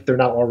 if they're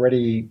not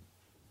already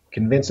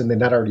convinced and they've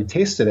not already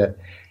tasted it,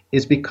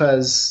 is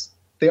because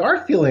they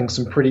are feeling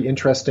some pretty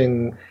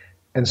interesting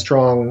and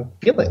strong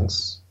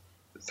feelings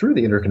through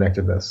the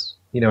interconnectedness,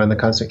 and the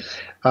constant.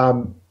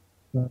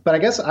 But I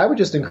guess I would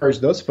just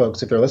encourage those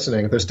folks, if they're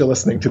listening, if they're still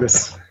listening to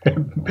this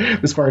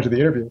this far into the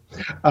interview,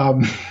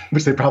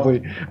 which they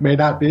probably may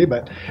not be,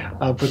 but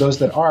for those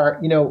that are,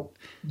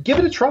 give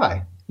it a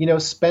try.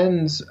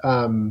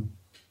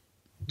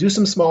 Do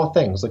some small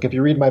things. Like if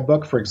you read my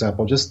book, for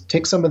example, just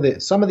take some of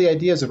the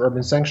ideas of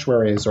urban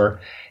sanctuaries, or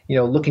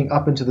looking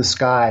up into the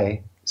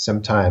sky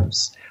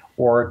sometimes,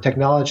 or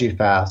technology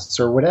fasts,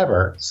 or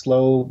whatever,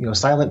 slow,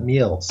 silent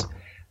meals,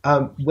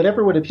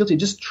 whatever would appeal to you.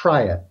 Just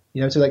try it.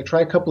 To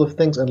try a couple of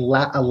things and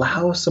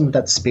allow some of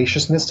that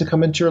spaciousness to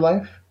come into your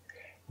life,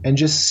 and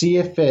just see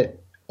if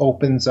it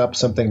opens up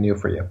something new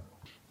for you.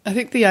 I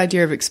think the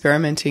idea of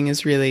experimenting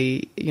is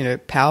really,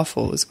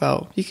 powerful as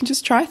well. You can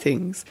just try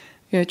things.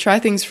 Try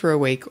things for a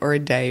week or a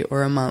day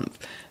or a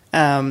month.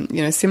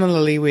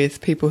 Similarly with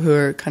people who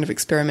are kind of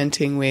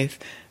experimenting with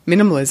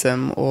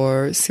minimalism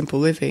or simple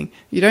living,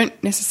 you don't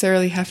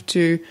necessarily have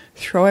to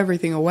throw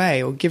everything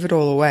away or give it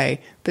all away,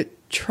 but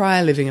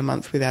try living a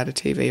month without a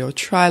TV, or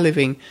try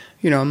living,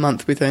 a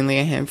month with only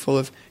a handful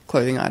of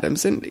clothing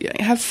items, and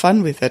have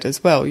fun with it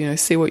as well.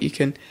 See what you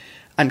can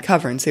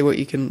uncover and see what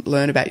you can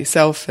learn about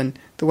yourself and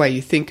the way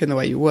you think and the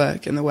way you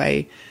work and the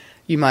way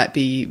you might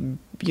be,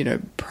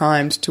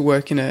 primed to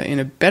work in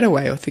a better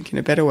way or think in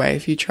a better way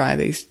if you try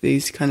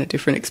these kind of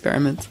different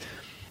experiments.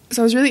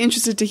 So I was really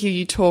interested to hear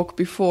you talk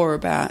before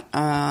about,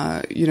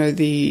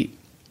 the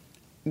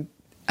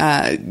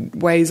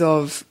ways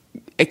of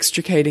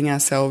extricating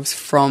ourselves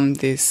from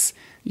this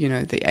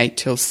the 8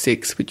 till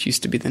 6, which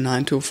used to be the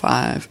 9 till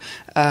 5,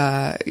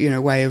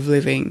 way of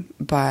living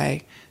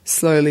by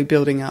slowly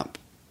building up,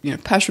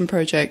 passion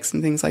projects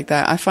and things like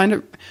that. I find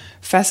it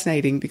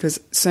fascinating because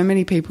so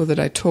many people that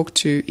I talk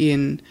to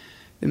in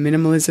the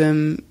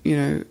minimalism,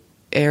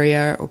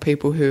 area, or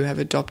people who have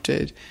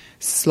adopted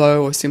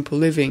slow or simple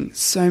living,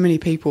 so many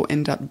people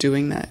end up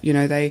doing that.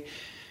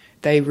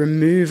 They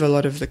remove a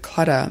lot of the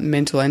clutter,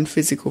 mental and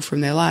physical,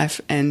 from their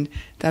life, and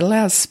that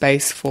allows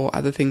space for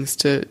other things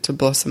to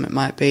blossom. It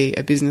might be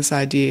a business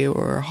idea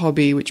or a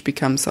hobby, which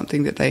becomes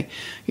something that they,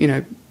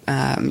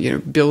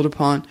 build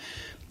upon.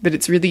 But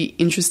it's really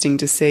interesting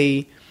to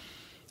see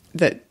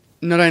that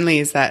not only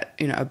is that,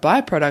 a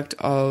byproduct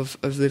of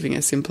living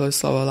a simpler,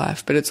 slower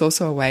life, but it's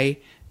also a way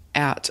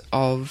out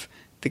of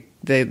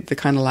the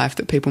kind of life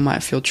that people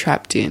might feel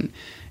trapped in.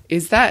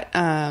 Is that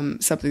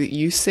something that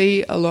you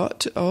see a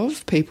lot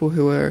of, people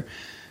who are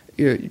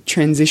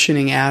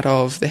transitioning out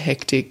of the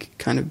hectic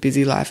kind of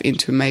busy life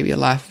into maybe a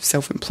life of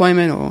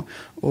self-employment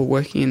or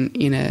working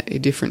in a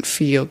different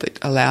field that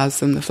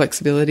allows them the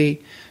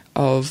flexibility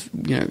of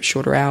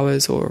shorter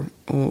hours or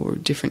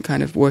different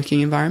kind of working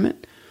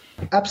environment?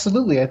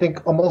 Absolutely. I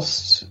think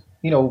almost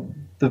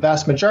the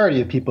vast majority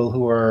of people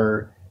who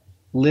are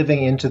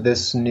living into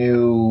this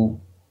new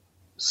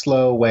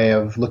slow way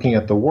of looking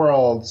at the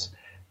world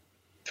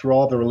through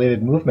all the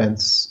related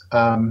movements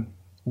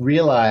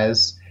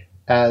realize,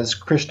 as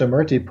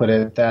Krishnamurti put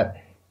it,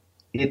 that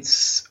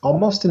it's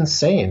almost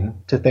insane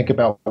to think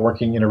about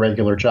working in a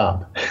regular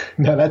job.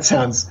 Now, that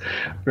sounds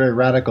very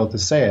radical to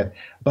say it,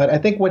 but I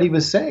think what he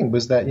was saying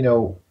was that,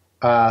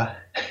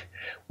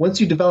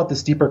 once you develop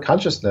this deeper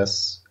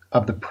consciousness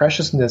of the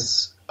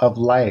preciousness of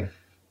life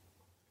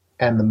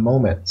and the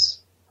moments,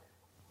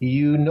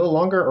 you no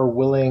longer are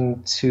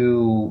willing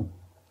to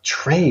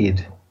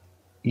trade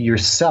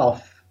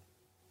yourself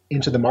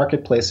into the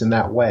marketplace in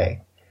that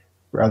way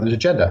for others'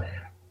 agenda.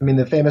 I mean,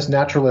 the famous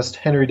naturalist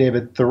Henry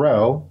David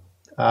Thoreau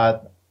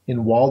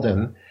in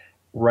Walden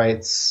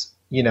writes,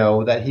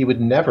 that he would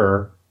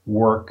never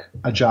work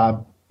a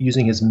job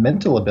using his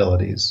mental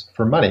abilities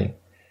for money,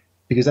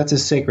 because that's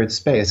his sacred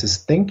space. His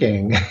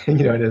thinking, and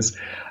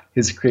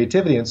his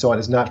creativity and so on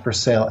is not for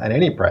sale at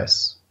any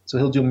price. So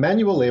he'll do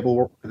manual labor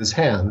work with his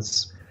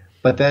hands,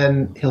 but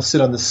then he'll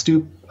sit on the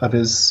stoop of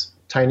his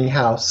tiny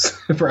house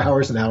for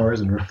hours and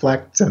hours and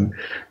reflect and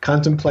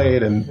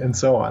contemplate and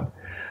so on.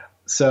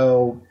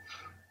 So,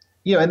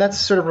 and that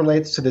sort of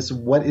relates to this,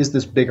 what is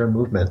this bigger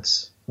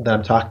movement that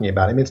I'm talking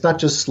about? I mean, it's not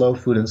just slow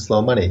food and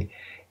slow money.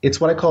 It's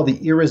what I call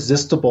the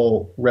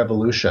irresistible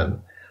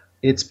revolution.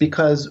 It's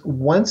because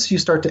once you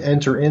start to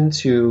enter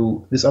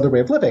into this other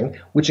way of living,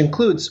 which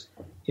includes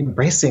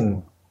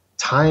embracing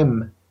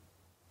time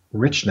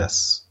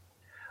richness,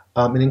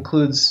 it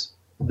includes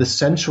the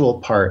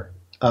sensual part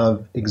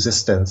of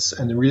existence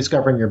and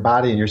rediscovering your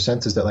body and your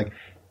senses that, like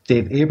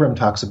Dave Abram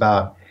talks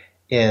about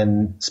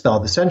in Spell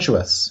of the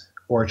Sensuous,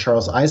 or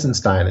Charles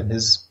Eisenstein in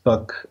his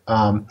book,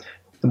 The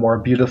More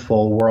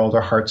Beautiful World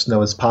Our Hearts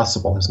Know Is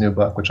Possible, his new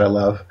book, which I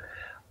love.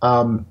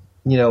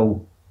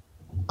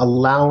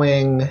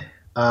 Allowing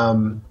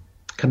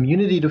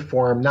community to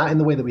form, not in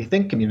the way that we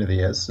think community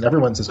is. And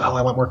everyone says,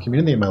 I want more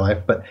community in my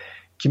life. But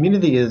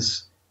community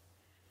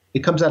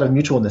it comes out of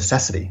mutual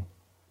necessity.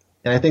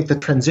 And I think the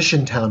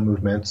transition town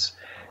movements,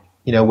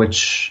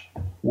 which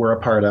we're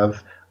a part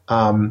of,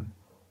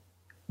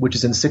 which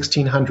is in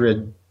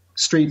 1,600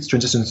 streets,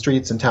 transition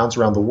streets in towns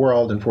around the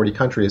world in 40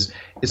 countries,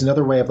 is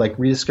another way of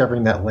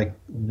rediscovering that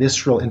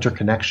visceral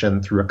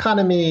interconnection through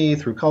economy,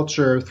 through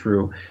culture,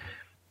 through,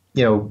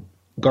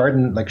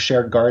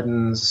 shared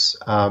gardens,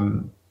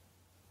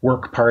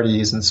 work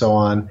parties, and so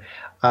on.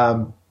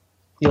 All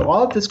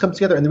of this comes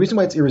together. And the reason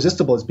why it's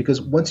irresistible is because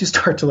once you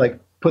start to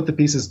put the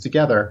pieces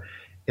together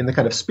in the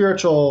kind of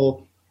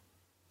spiritual,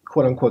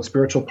 quote unquote,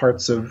 spiritual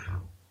parts of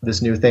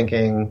this new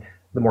thinking,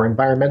 the more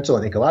environmental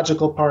and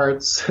ecological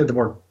parts, the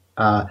more,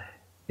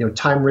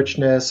 time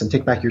richness and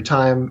take back your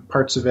time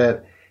parts of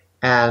it,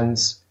 and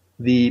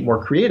the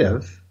more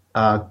creative,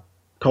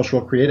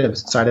 cultural creative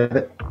side of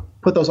it,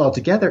 put those all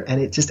together,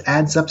 and it just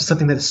adds up to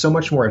something that is so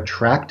much more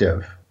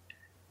attractive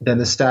than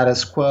the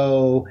status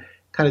quo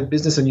kind of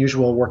business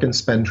unusual work and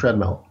spend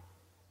treadmill.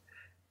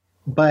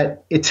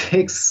 But it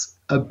takes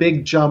a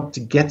big jump to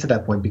get to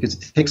that point, because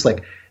it takes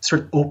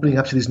sort of opening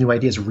up to these new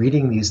ideas,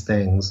 reading these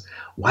things,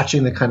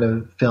 watching the kind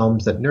of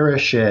films that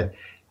nourish it,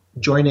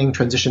 joining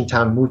transition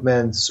town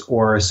movements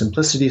or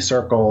simplicity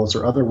circles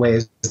or other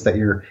ways that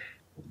you're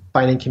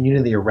finding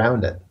community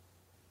around it,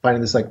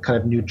 finding this kind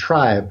of new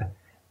tribe.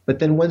 But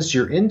then once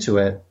you're into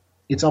it,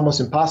 it's almost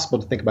impossible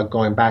to think about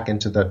going back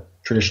into the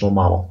traditional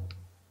model.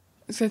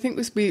 So I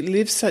think we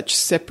live such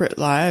separate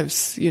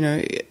lives,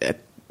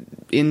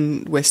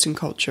 in Western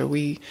culture.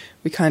 We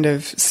kind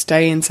of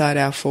stay inside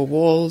our four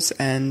walls,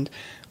 and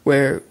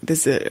where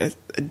there's a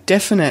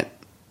definite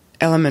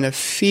element of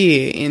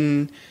fear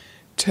in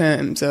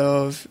terms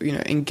of,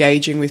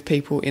 engaging with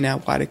people in our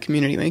wider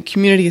community. I mean,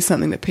 community is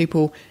something that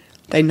people,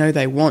 they know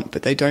they want,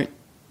 but they don't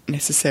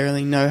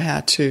necessarily know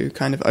how to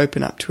kind of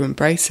open up to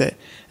embrace it.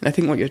 And I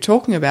think what you're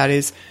talking about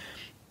is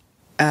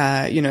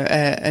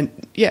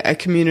a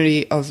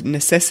community of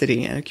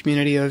necessity and a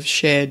community of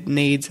shared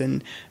needs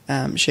and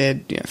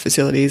shared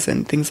facilities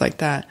and things like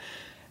that.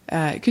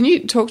 Can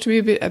you talk to me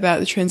a bit about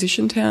the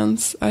transition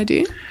towns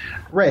idea?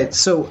 Right.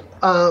 So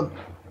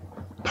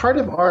part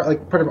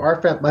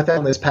of my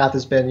family's path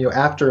has been,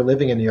 after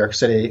living in New York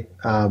City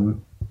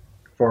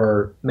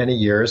for many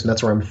years, and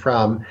that's where I'm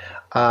from,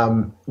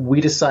 we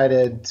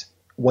decided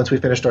once we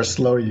finished our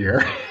slow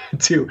year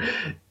to,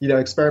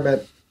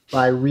 experiment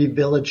by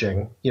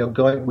revillaging.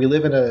 We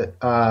live in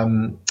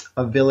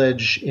a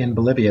village in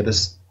Bolivia,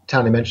 this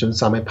town I mentioned,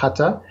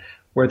 Samaipata,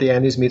 where the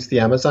Andes meets the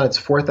Amazon. It's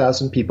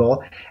 4,000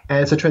 people,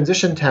 and it's a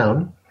transition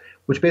town,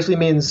 which basically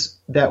means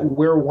that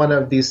we're one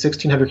of these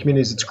 1,600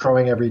 communities that's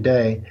growing every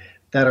day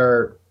that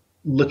are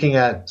looking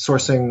at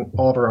sourcing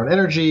all of our own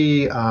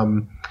energy.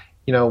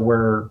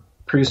 We're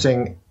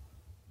producing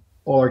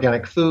all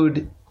organic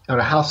food on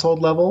a household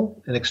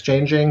level and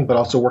exchanging, but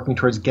also working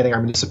towards getting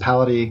our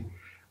municipality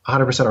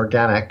 100%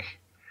 organic.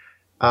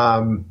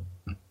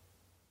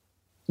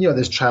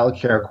 There's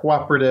childcare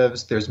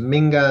cooperatives, there's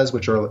mingas,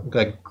 which are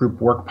like group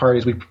work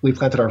parties. We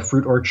planted our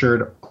fruit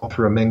orchard all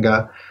through a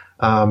minga,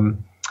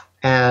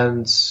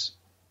 and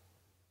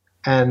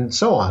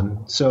so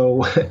on.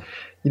 So,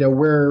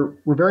 we're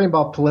very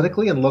involved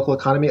politically in the local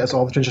economy, as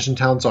all the transition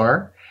towns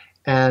are.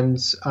 And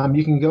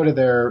you can go to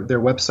their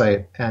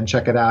website and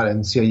check it out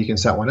and see how you can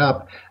set one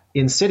up.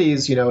 In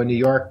cities, in New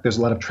York, there's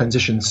a lot of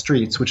transition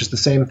streets, which is the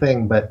same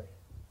thing, but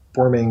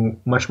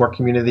forming much more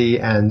community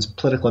and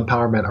political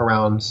empowerment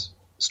around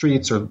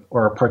streets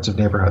or parts of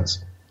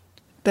neighborhoods.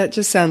 That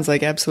just sounds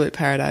like absolute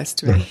paradise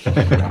to me.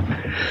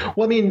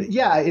 Well, I mean,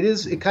 yeah, it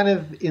is. It kind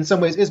of, in some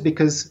ways, is,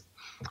 because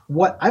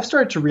what I've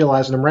started to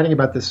realize, and I'm writing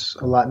about this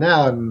a lot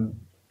now, and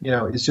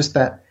is just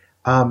that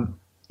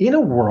in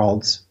a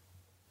world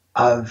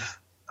of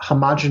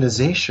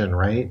homogenization,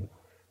 right?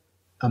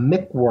 A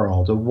MIC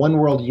world, a one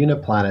world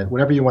uniplanet,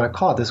 whatever you want to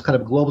call it, this kind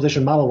of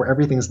globalization model where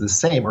everything's the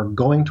same or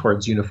going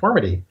towards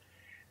uniformity.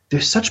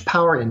 There's such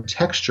power in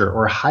texture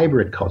or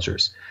hybrid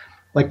cultures.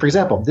 Like, for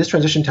example, this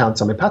transition town,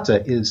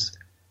 Samaipata, is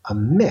a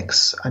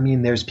mix. I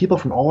mean, there's people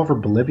from all over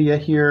Bolivia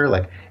here.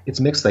 Like, it's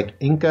mixed, like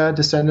Inca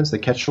descendants, the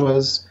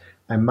Quechuas,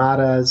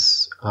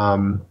 Aymaras,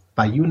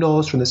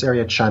 Bayunos from this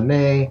area, Chane.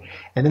 And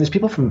then there's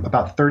people from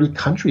about 30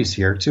 countries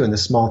here, too, in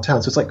this small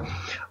town. So it's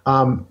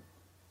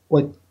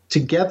like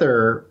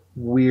together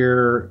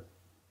we're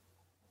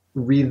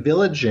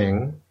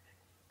revillaging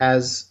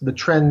as the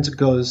trend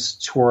goes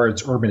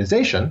towards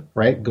urbanization,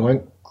 right?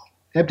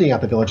 Emptying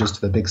out the villages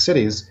to the big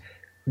cities,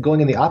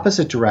 going in the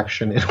opposite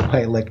direction in a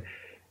way, like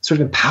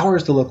sort of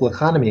empowers the local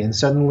economy and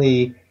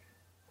suddenly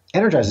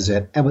energizes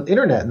it. And with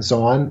internet and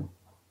so on,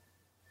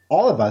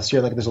 all of us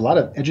here, like there's a lot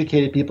of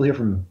educated people here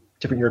from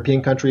different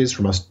European countries,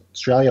 from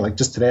Australia. Like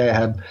just today I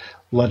had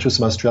lunch with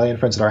some Australian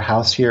friends at our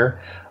house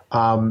here.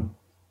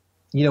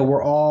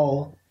 We're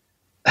all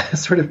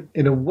sort of,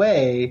 in a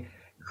way,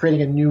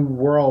 creating a new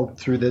world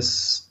through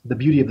the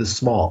beauty of the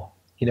small,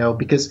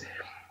 because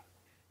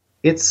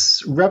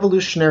it's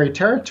revolutionary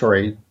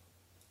territory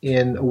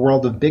in a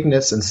world of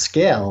bigness and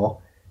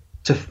scale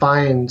to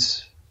find,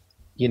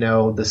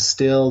 the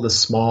still, the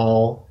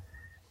small,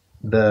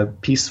 the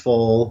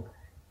peaceful,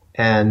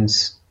 and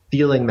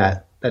feeling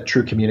that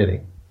true community.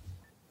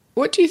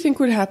 What do you think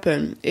would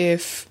happen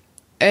if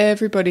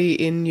everybody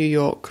in New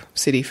York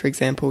City, for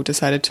example,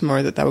 decided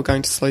tomorrow that they were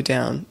going to slow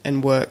down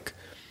and work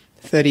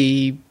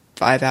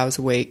 35 hours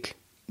a week,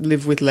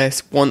 live with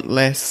less, want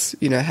less,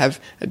 have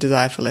a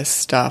desire for less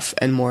stuff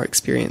and more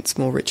experience,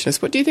 more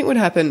richness? What do you think would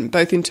happen,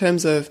 both in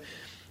terms of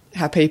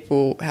how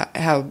people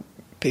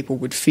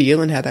would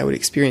feel and how they would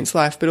experience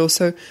life, but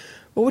also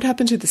what would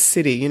happen to the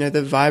city,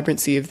 the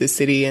vibrancy of the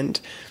city and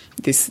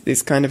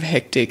this kind of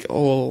hectic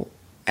all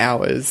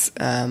hours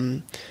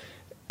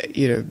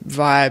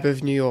vibe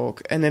of New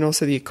York, and then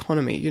also the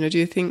economy. Do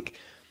you think?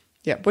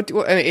 Yeah,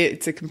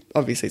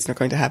 obviously it's not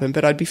going to happen,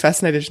 but I'd be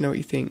fascinated to know what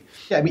you think.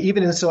 Yeah, I mean,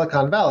 even in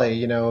Silicon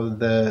Valley,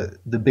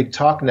 the big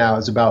talk now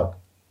is about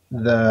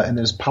and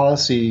there's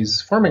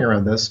policies forming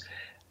around this,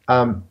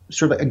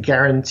 sort of like a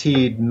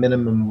guaranteed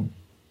minimum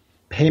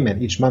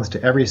payment each month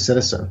to every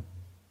citizen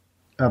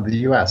of the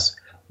U.S.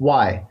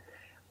 Why?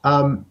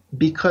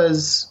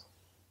 Because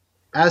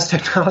as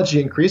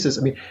technology increases,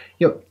 I mean,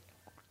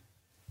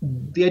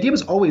 the idea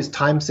was always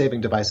time-saving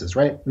devices,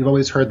 right? We've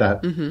always heard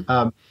that.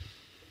 Mm-hmm.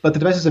 But the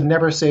devices have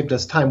never saved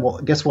us time. Well,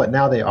 guess what?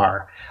 Now they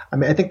are. I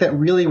mean, I think that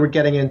really we're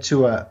getting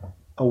into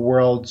a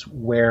world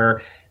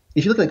where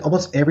if you look at like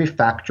almost every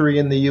factory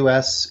in the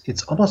U.S.,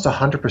 it's almost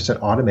 100%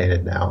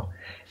 automated now.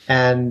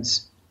 And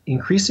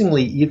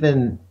increasingly,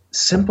 even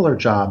simpler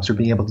jobs are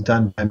being able to be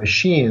done by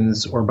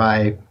machines or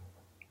by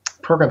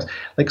programs.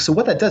 So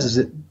what that does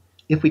is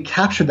if we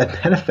capture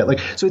that benefit,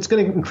 so it's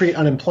going to create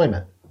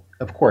unemployment,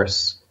 of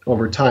course,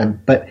 over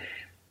time, but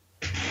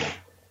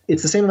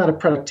it's the same amount of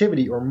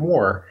productivity or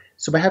more.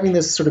 So by having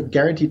this sort of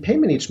guaranteed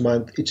payment each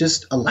month, it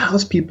just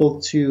allows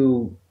people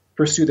to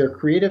pursue their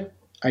creative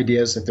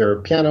ideas, if they're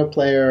a piano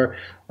player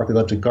or if they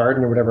love to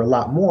garden or whatever, a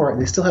lot more,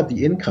 and they still have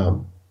the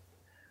income.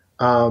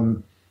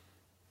 But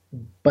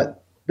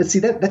But see,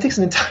 that takes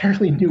an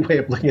entirely new way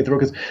of looking at the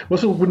world, because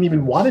most people wouldn't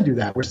even want to do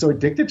that. We're so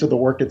addicted to the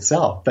work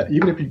itself that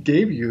even if you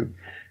gave you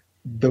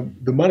the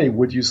money,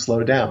 would you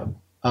slow down?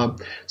 So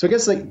I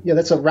guess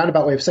that's a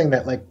roundabout way of saying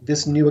that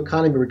this new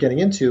economy we're getting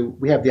into,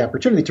 we have the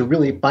opportunity to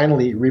really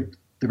finally reap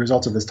the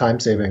results of this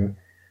time-saving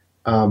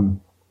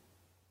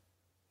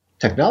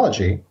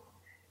technology.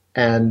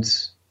 And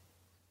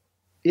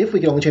if we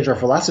can only change our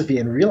philosophy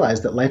and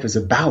realize that life is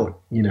about,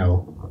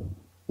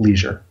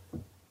 leisure.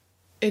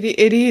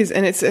 It is,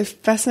 and it's a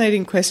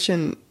fascinating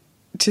question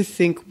to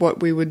think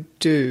what we would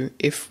do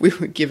if we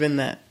were given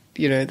that,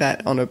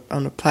 that on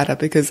a platter,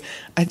 because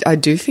I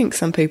do think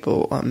some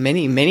people, or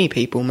many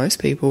people, most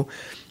people,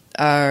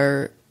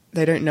 they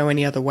don't know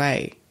any other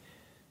way.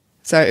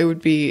 So it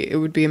would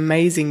be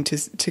amazing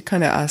to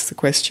kind of ask the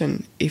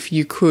question, if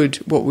you could,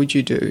 what would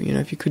you do?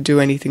 If you could do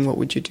anything, what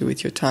would you do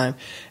with your time?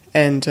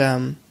 And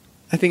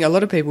I think a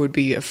lot of people would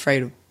be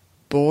afraid of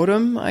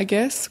boredom, I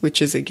guess,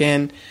 which is,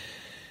 again,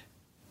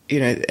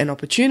 an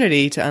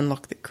opportunity to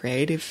unlock the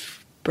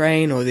creative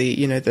brain, or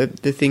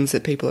the things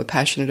that people are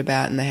passionate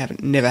about and they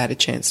never had a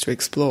chance to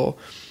explore.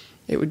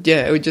 It would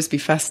just be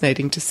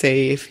fascinating to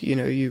see if,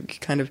 you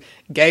kind of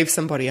gave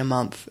somebody a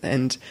month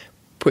and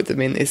put them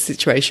in this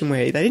situation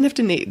where they didn't have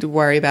to need to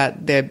worry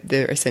about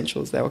their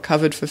essentials. They were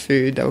covered for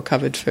food, they were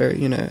covered for,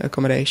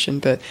 accommodation,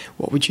 but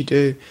what would you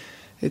do?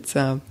 It's,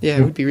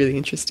 it would be really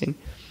interesting.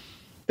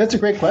 That's a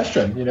great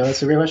question.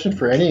 It's a great question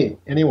for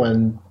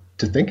anyone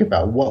to think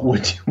about. What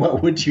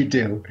would you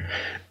do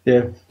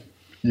if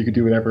you could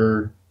do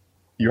whatever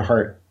your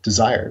heart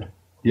desired?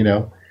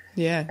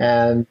 Yeah.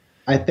 And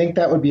I think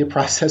that would be a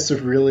process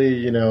of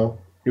really,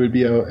 it would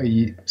be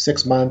a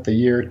 6 month, a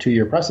year, 2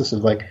 year process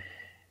of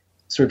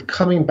sort of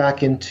coming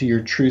back into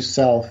your true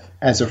self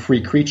as a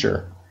free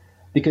creature,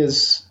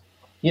 because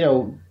in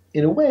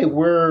a way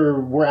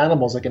we're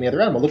animals like any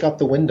other animal. Look out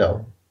the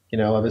window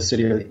of a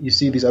city, you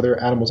see these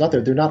other animals out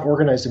there. They're not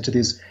organized into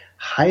these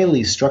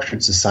highly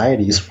structured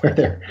societies where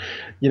they're,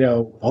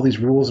 all these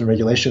rules and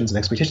regulations and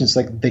expectations.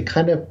 They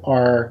kind of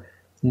are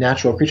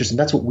natural creatures, and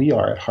that's what we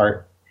are at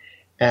heart.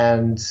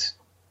 And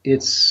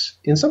it's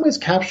in some ways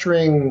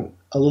capturing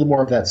a little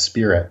more of that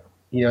spirit,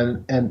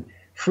 and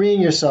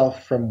freeing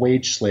yourself from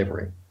wage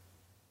slavery,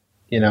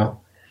 either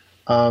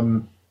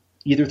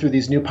through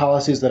these new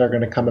policies that are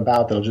going to come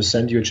about that'll just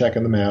send you a check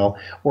in the mail,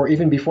 or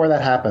even before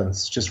that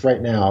happens, just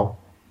right now,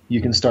 you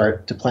can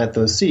start to plant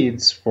those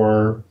seeds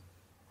for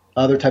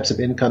other types of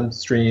income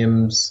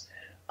streams,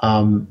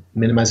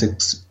 minimizing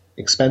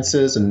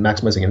expenses and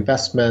maximizing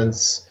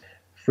investments,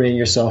 freeing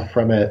yourself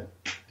from it.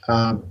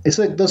 It's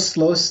those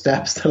slow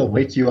steps that'll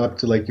wake you up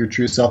to your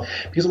true self,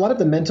 because a lot of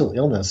the mental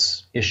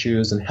illness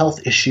issues and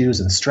health issues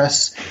and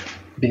stress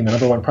being the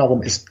number one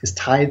problem is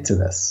tied to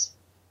this.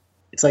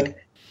 It's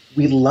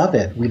we love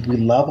it. We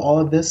love all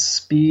of this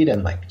speed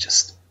and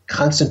just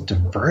constant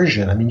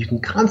diversion. I mean, you can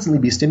constantly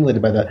be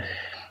stimulated by the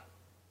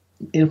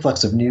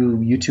influx of new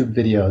YouTube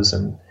videos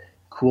and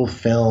cool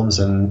films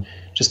and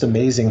just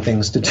amazing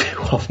things to do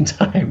all the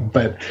time.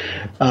 But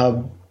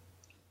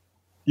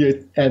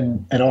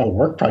and all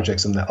work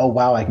projects and oh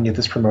wow, I can get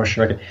this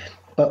promotion.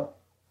 But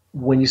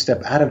when you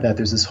step out of that,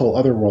 there's this whole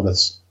other world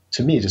that's,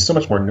 to me, just so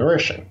much more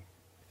nourishing.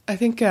 I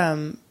think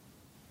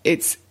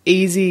it's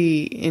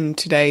easy in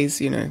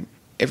today's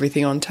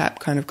everything on tap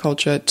kind of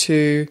culture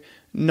to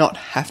not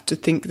have to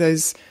think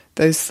those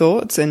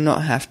thoughts and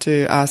not have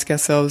to ask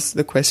ourselves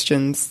the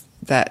questions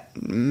that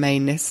may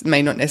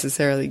not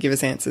necessarily give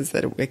us answers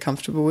that we're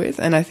comfortable with.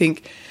 And I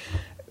think,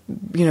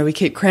 we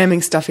keep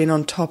cramming stuff in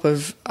on top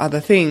of other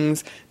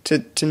things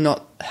to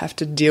not have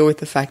to deal with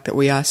the fact that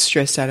we are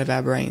stressed out of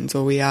our brains,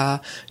 or we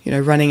are,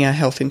 running our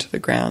health into the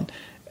ground.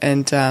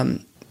 And,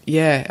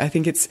 I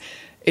think it's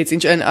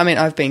interesting. I mean,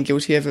 I've been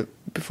guilty of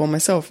it before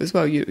myself as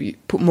well. You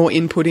put more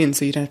input in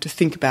so you don't have to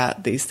think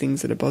about these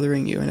things that are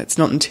bothering you. And it's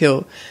not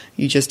until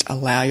you just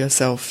allow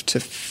yourself to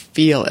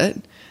feel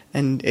it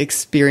and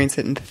experience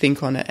it and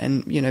think on it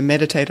and,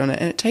 meditate on it.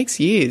 And it takes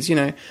years,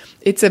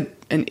 It's an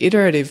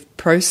iterative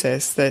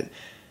process that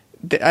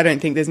I don't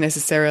think there's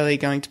necessarily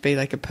going to be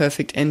a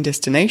perfect end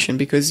destination,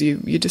 because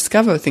you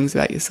discover things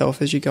about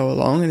yourself as you go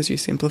along, and as you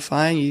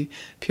simplify and you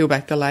peel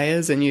back the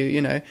layers and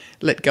you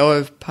let go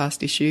of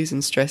past issues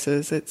and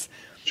stresses. It's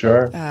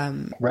sure.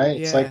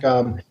 Right.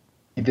 Yeah.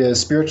 It's the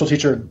spiritual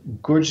teacher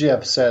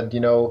Gurdjieff said,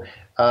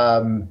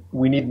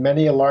 we need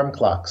many alarm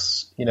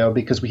clocks,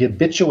 because we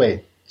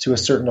habituate to a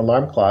certain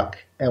alarm clock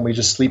and we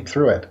just sleep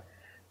through it.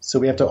 So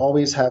we have to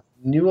always have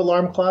new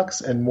alarm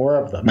clocks and more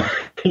of them.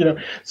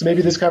 So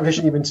maybe this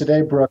conversation even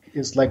today, Brooke,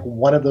 is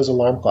one of those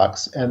alarm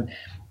clocks, and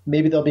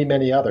maybe there'll be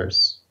many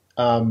others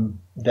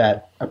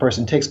that a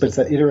person takes. But it's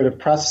that iterative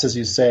process, as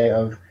you say,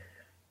 of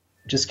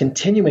just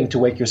continuing to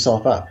wake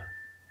yourself up.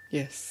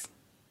 Yes,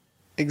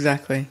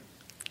 exactly.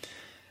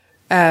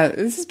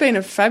 This has been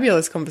a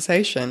fabulous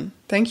conversation.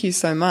 Thank you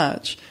so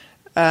much.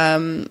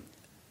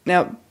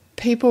 Now,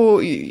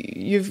 people,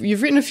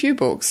 you've written a few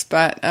books,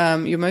 but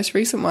your most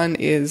recent one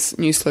is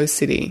New Slow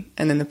City,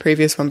 and then the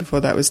previous one before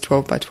that was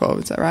 12 by 12.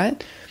 Is that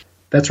right?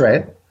 That's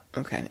right.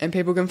 Okay, and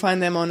people can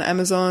find them on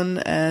Amazon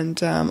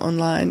and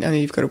online. I know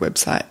you've got a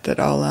website that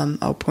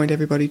I'll point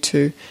everybody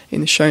to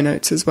in the show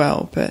notes as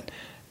well. But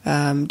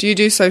do you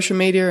do social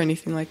media or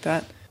anything like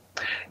that?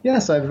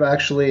 Yes,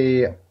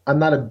 I'm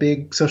not a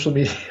big social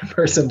media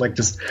person, like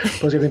just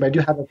posting everything, but I do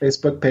have a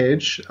Facebook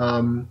page,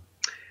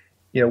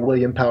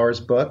 William Powers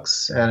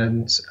Books,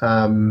 and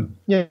a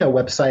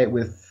website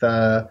with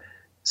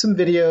some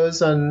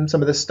videos on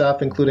some of this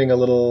stuff, including a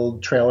little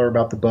trailer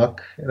about the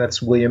book.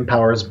 That's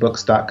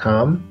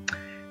williampowersbooks.com.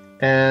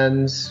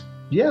 And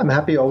yeah, I'm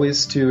happy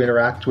always to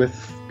interact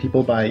with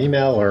people by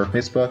email or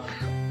Facebook.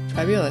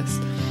 Fabulous.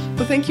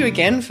 Well, thank you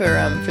again for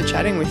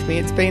chatting with me.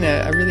 It's been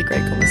a really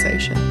great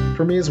conversation.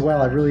 For me as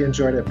well. I've really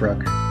enjoyed it,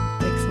 Brooke.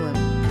 Excellent.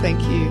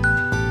 Thank you.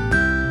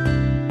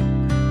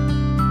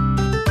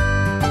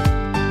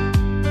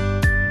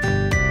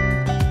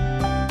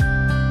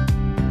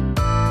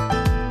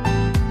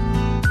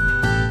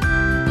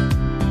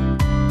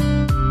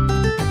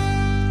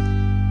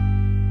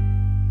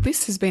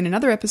 This has been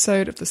another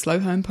episode of the Slow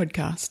Home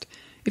Podcast.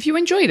 If you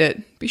enjoyed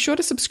it, be sure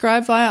to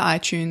subscribe via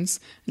iTunes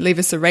and leave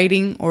us a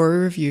rating or a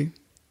review.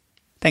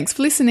 Thanks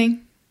for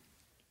listening.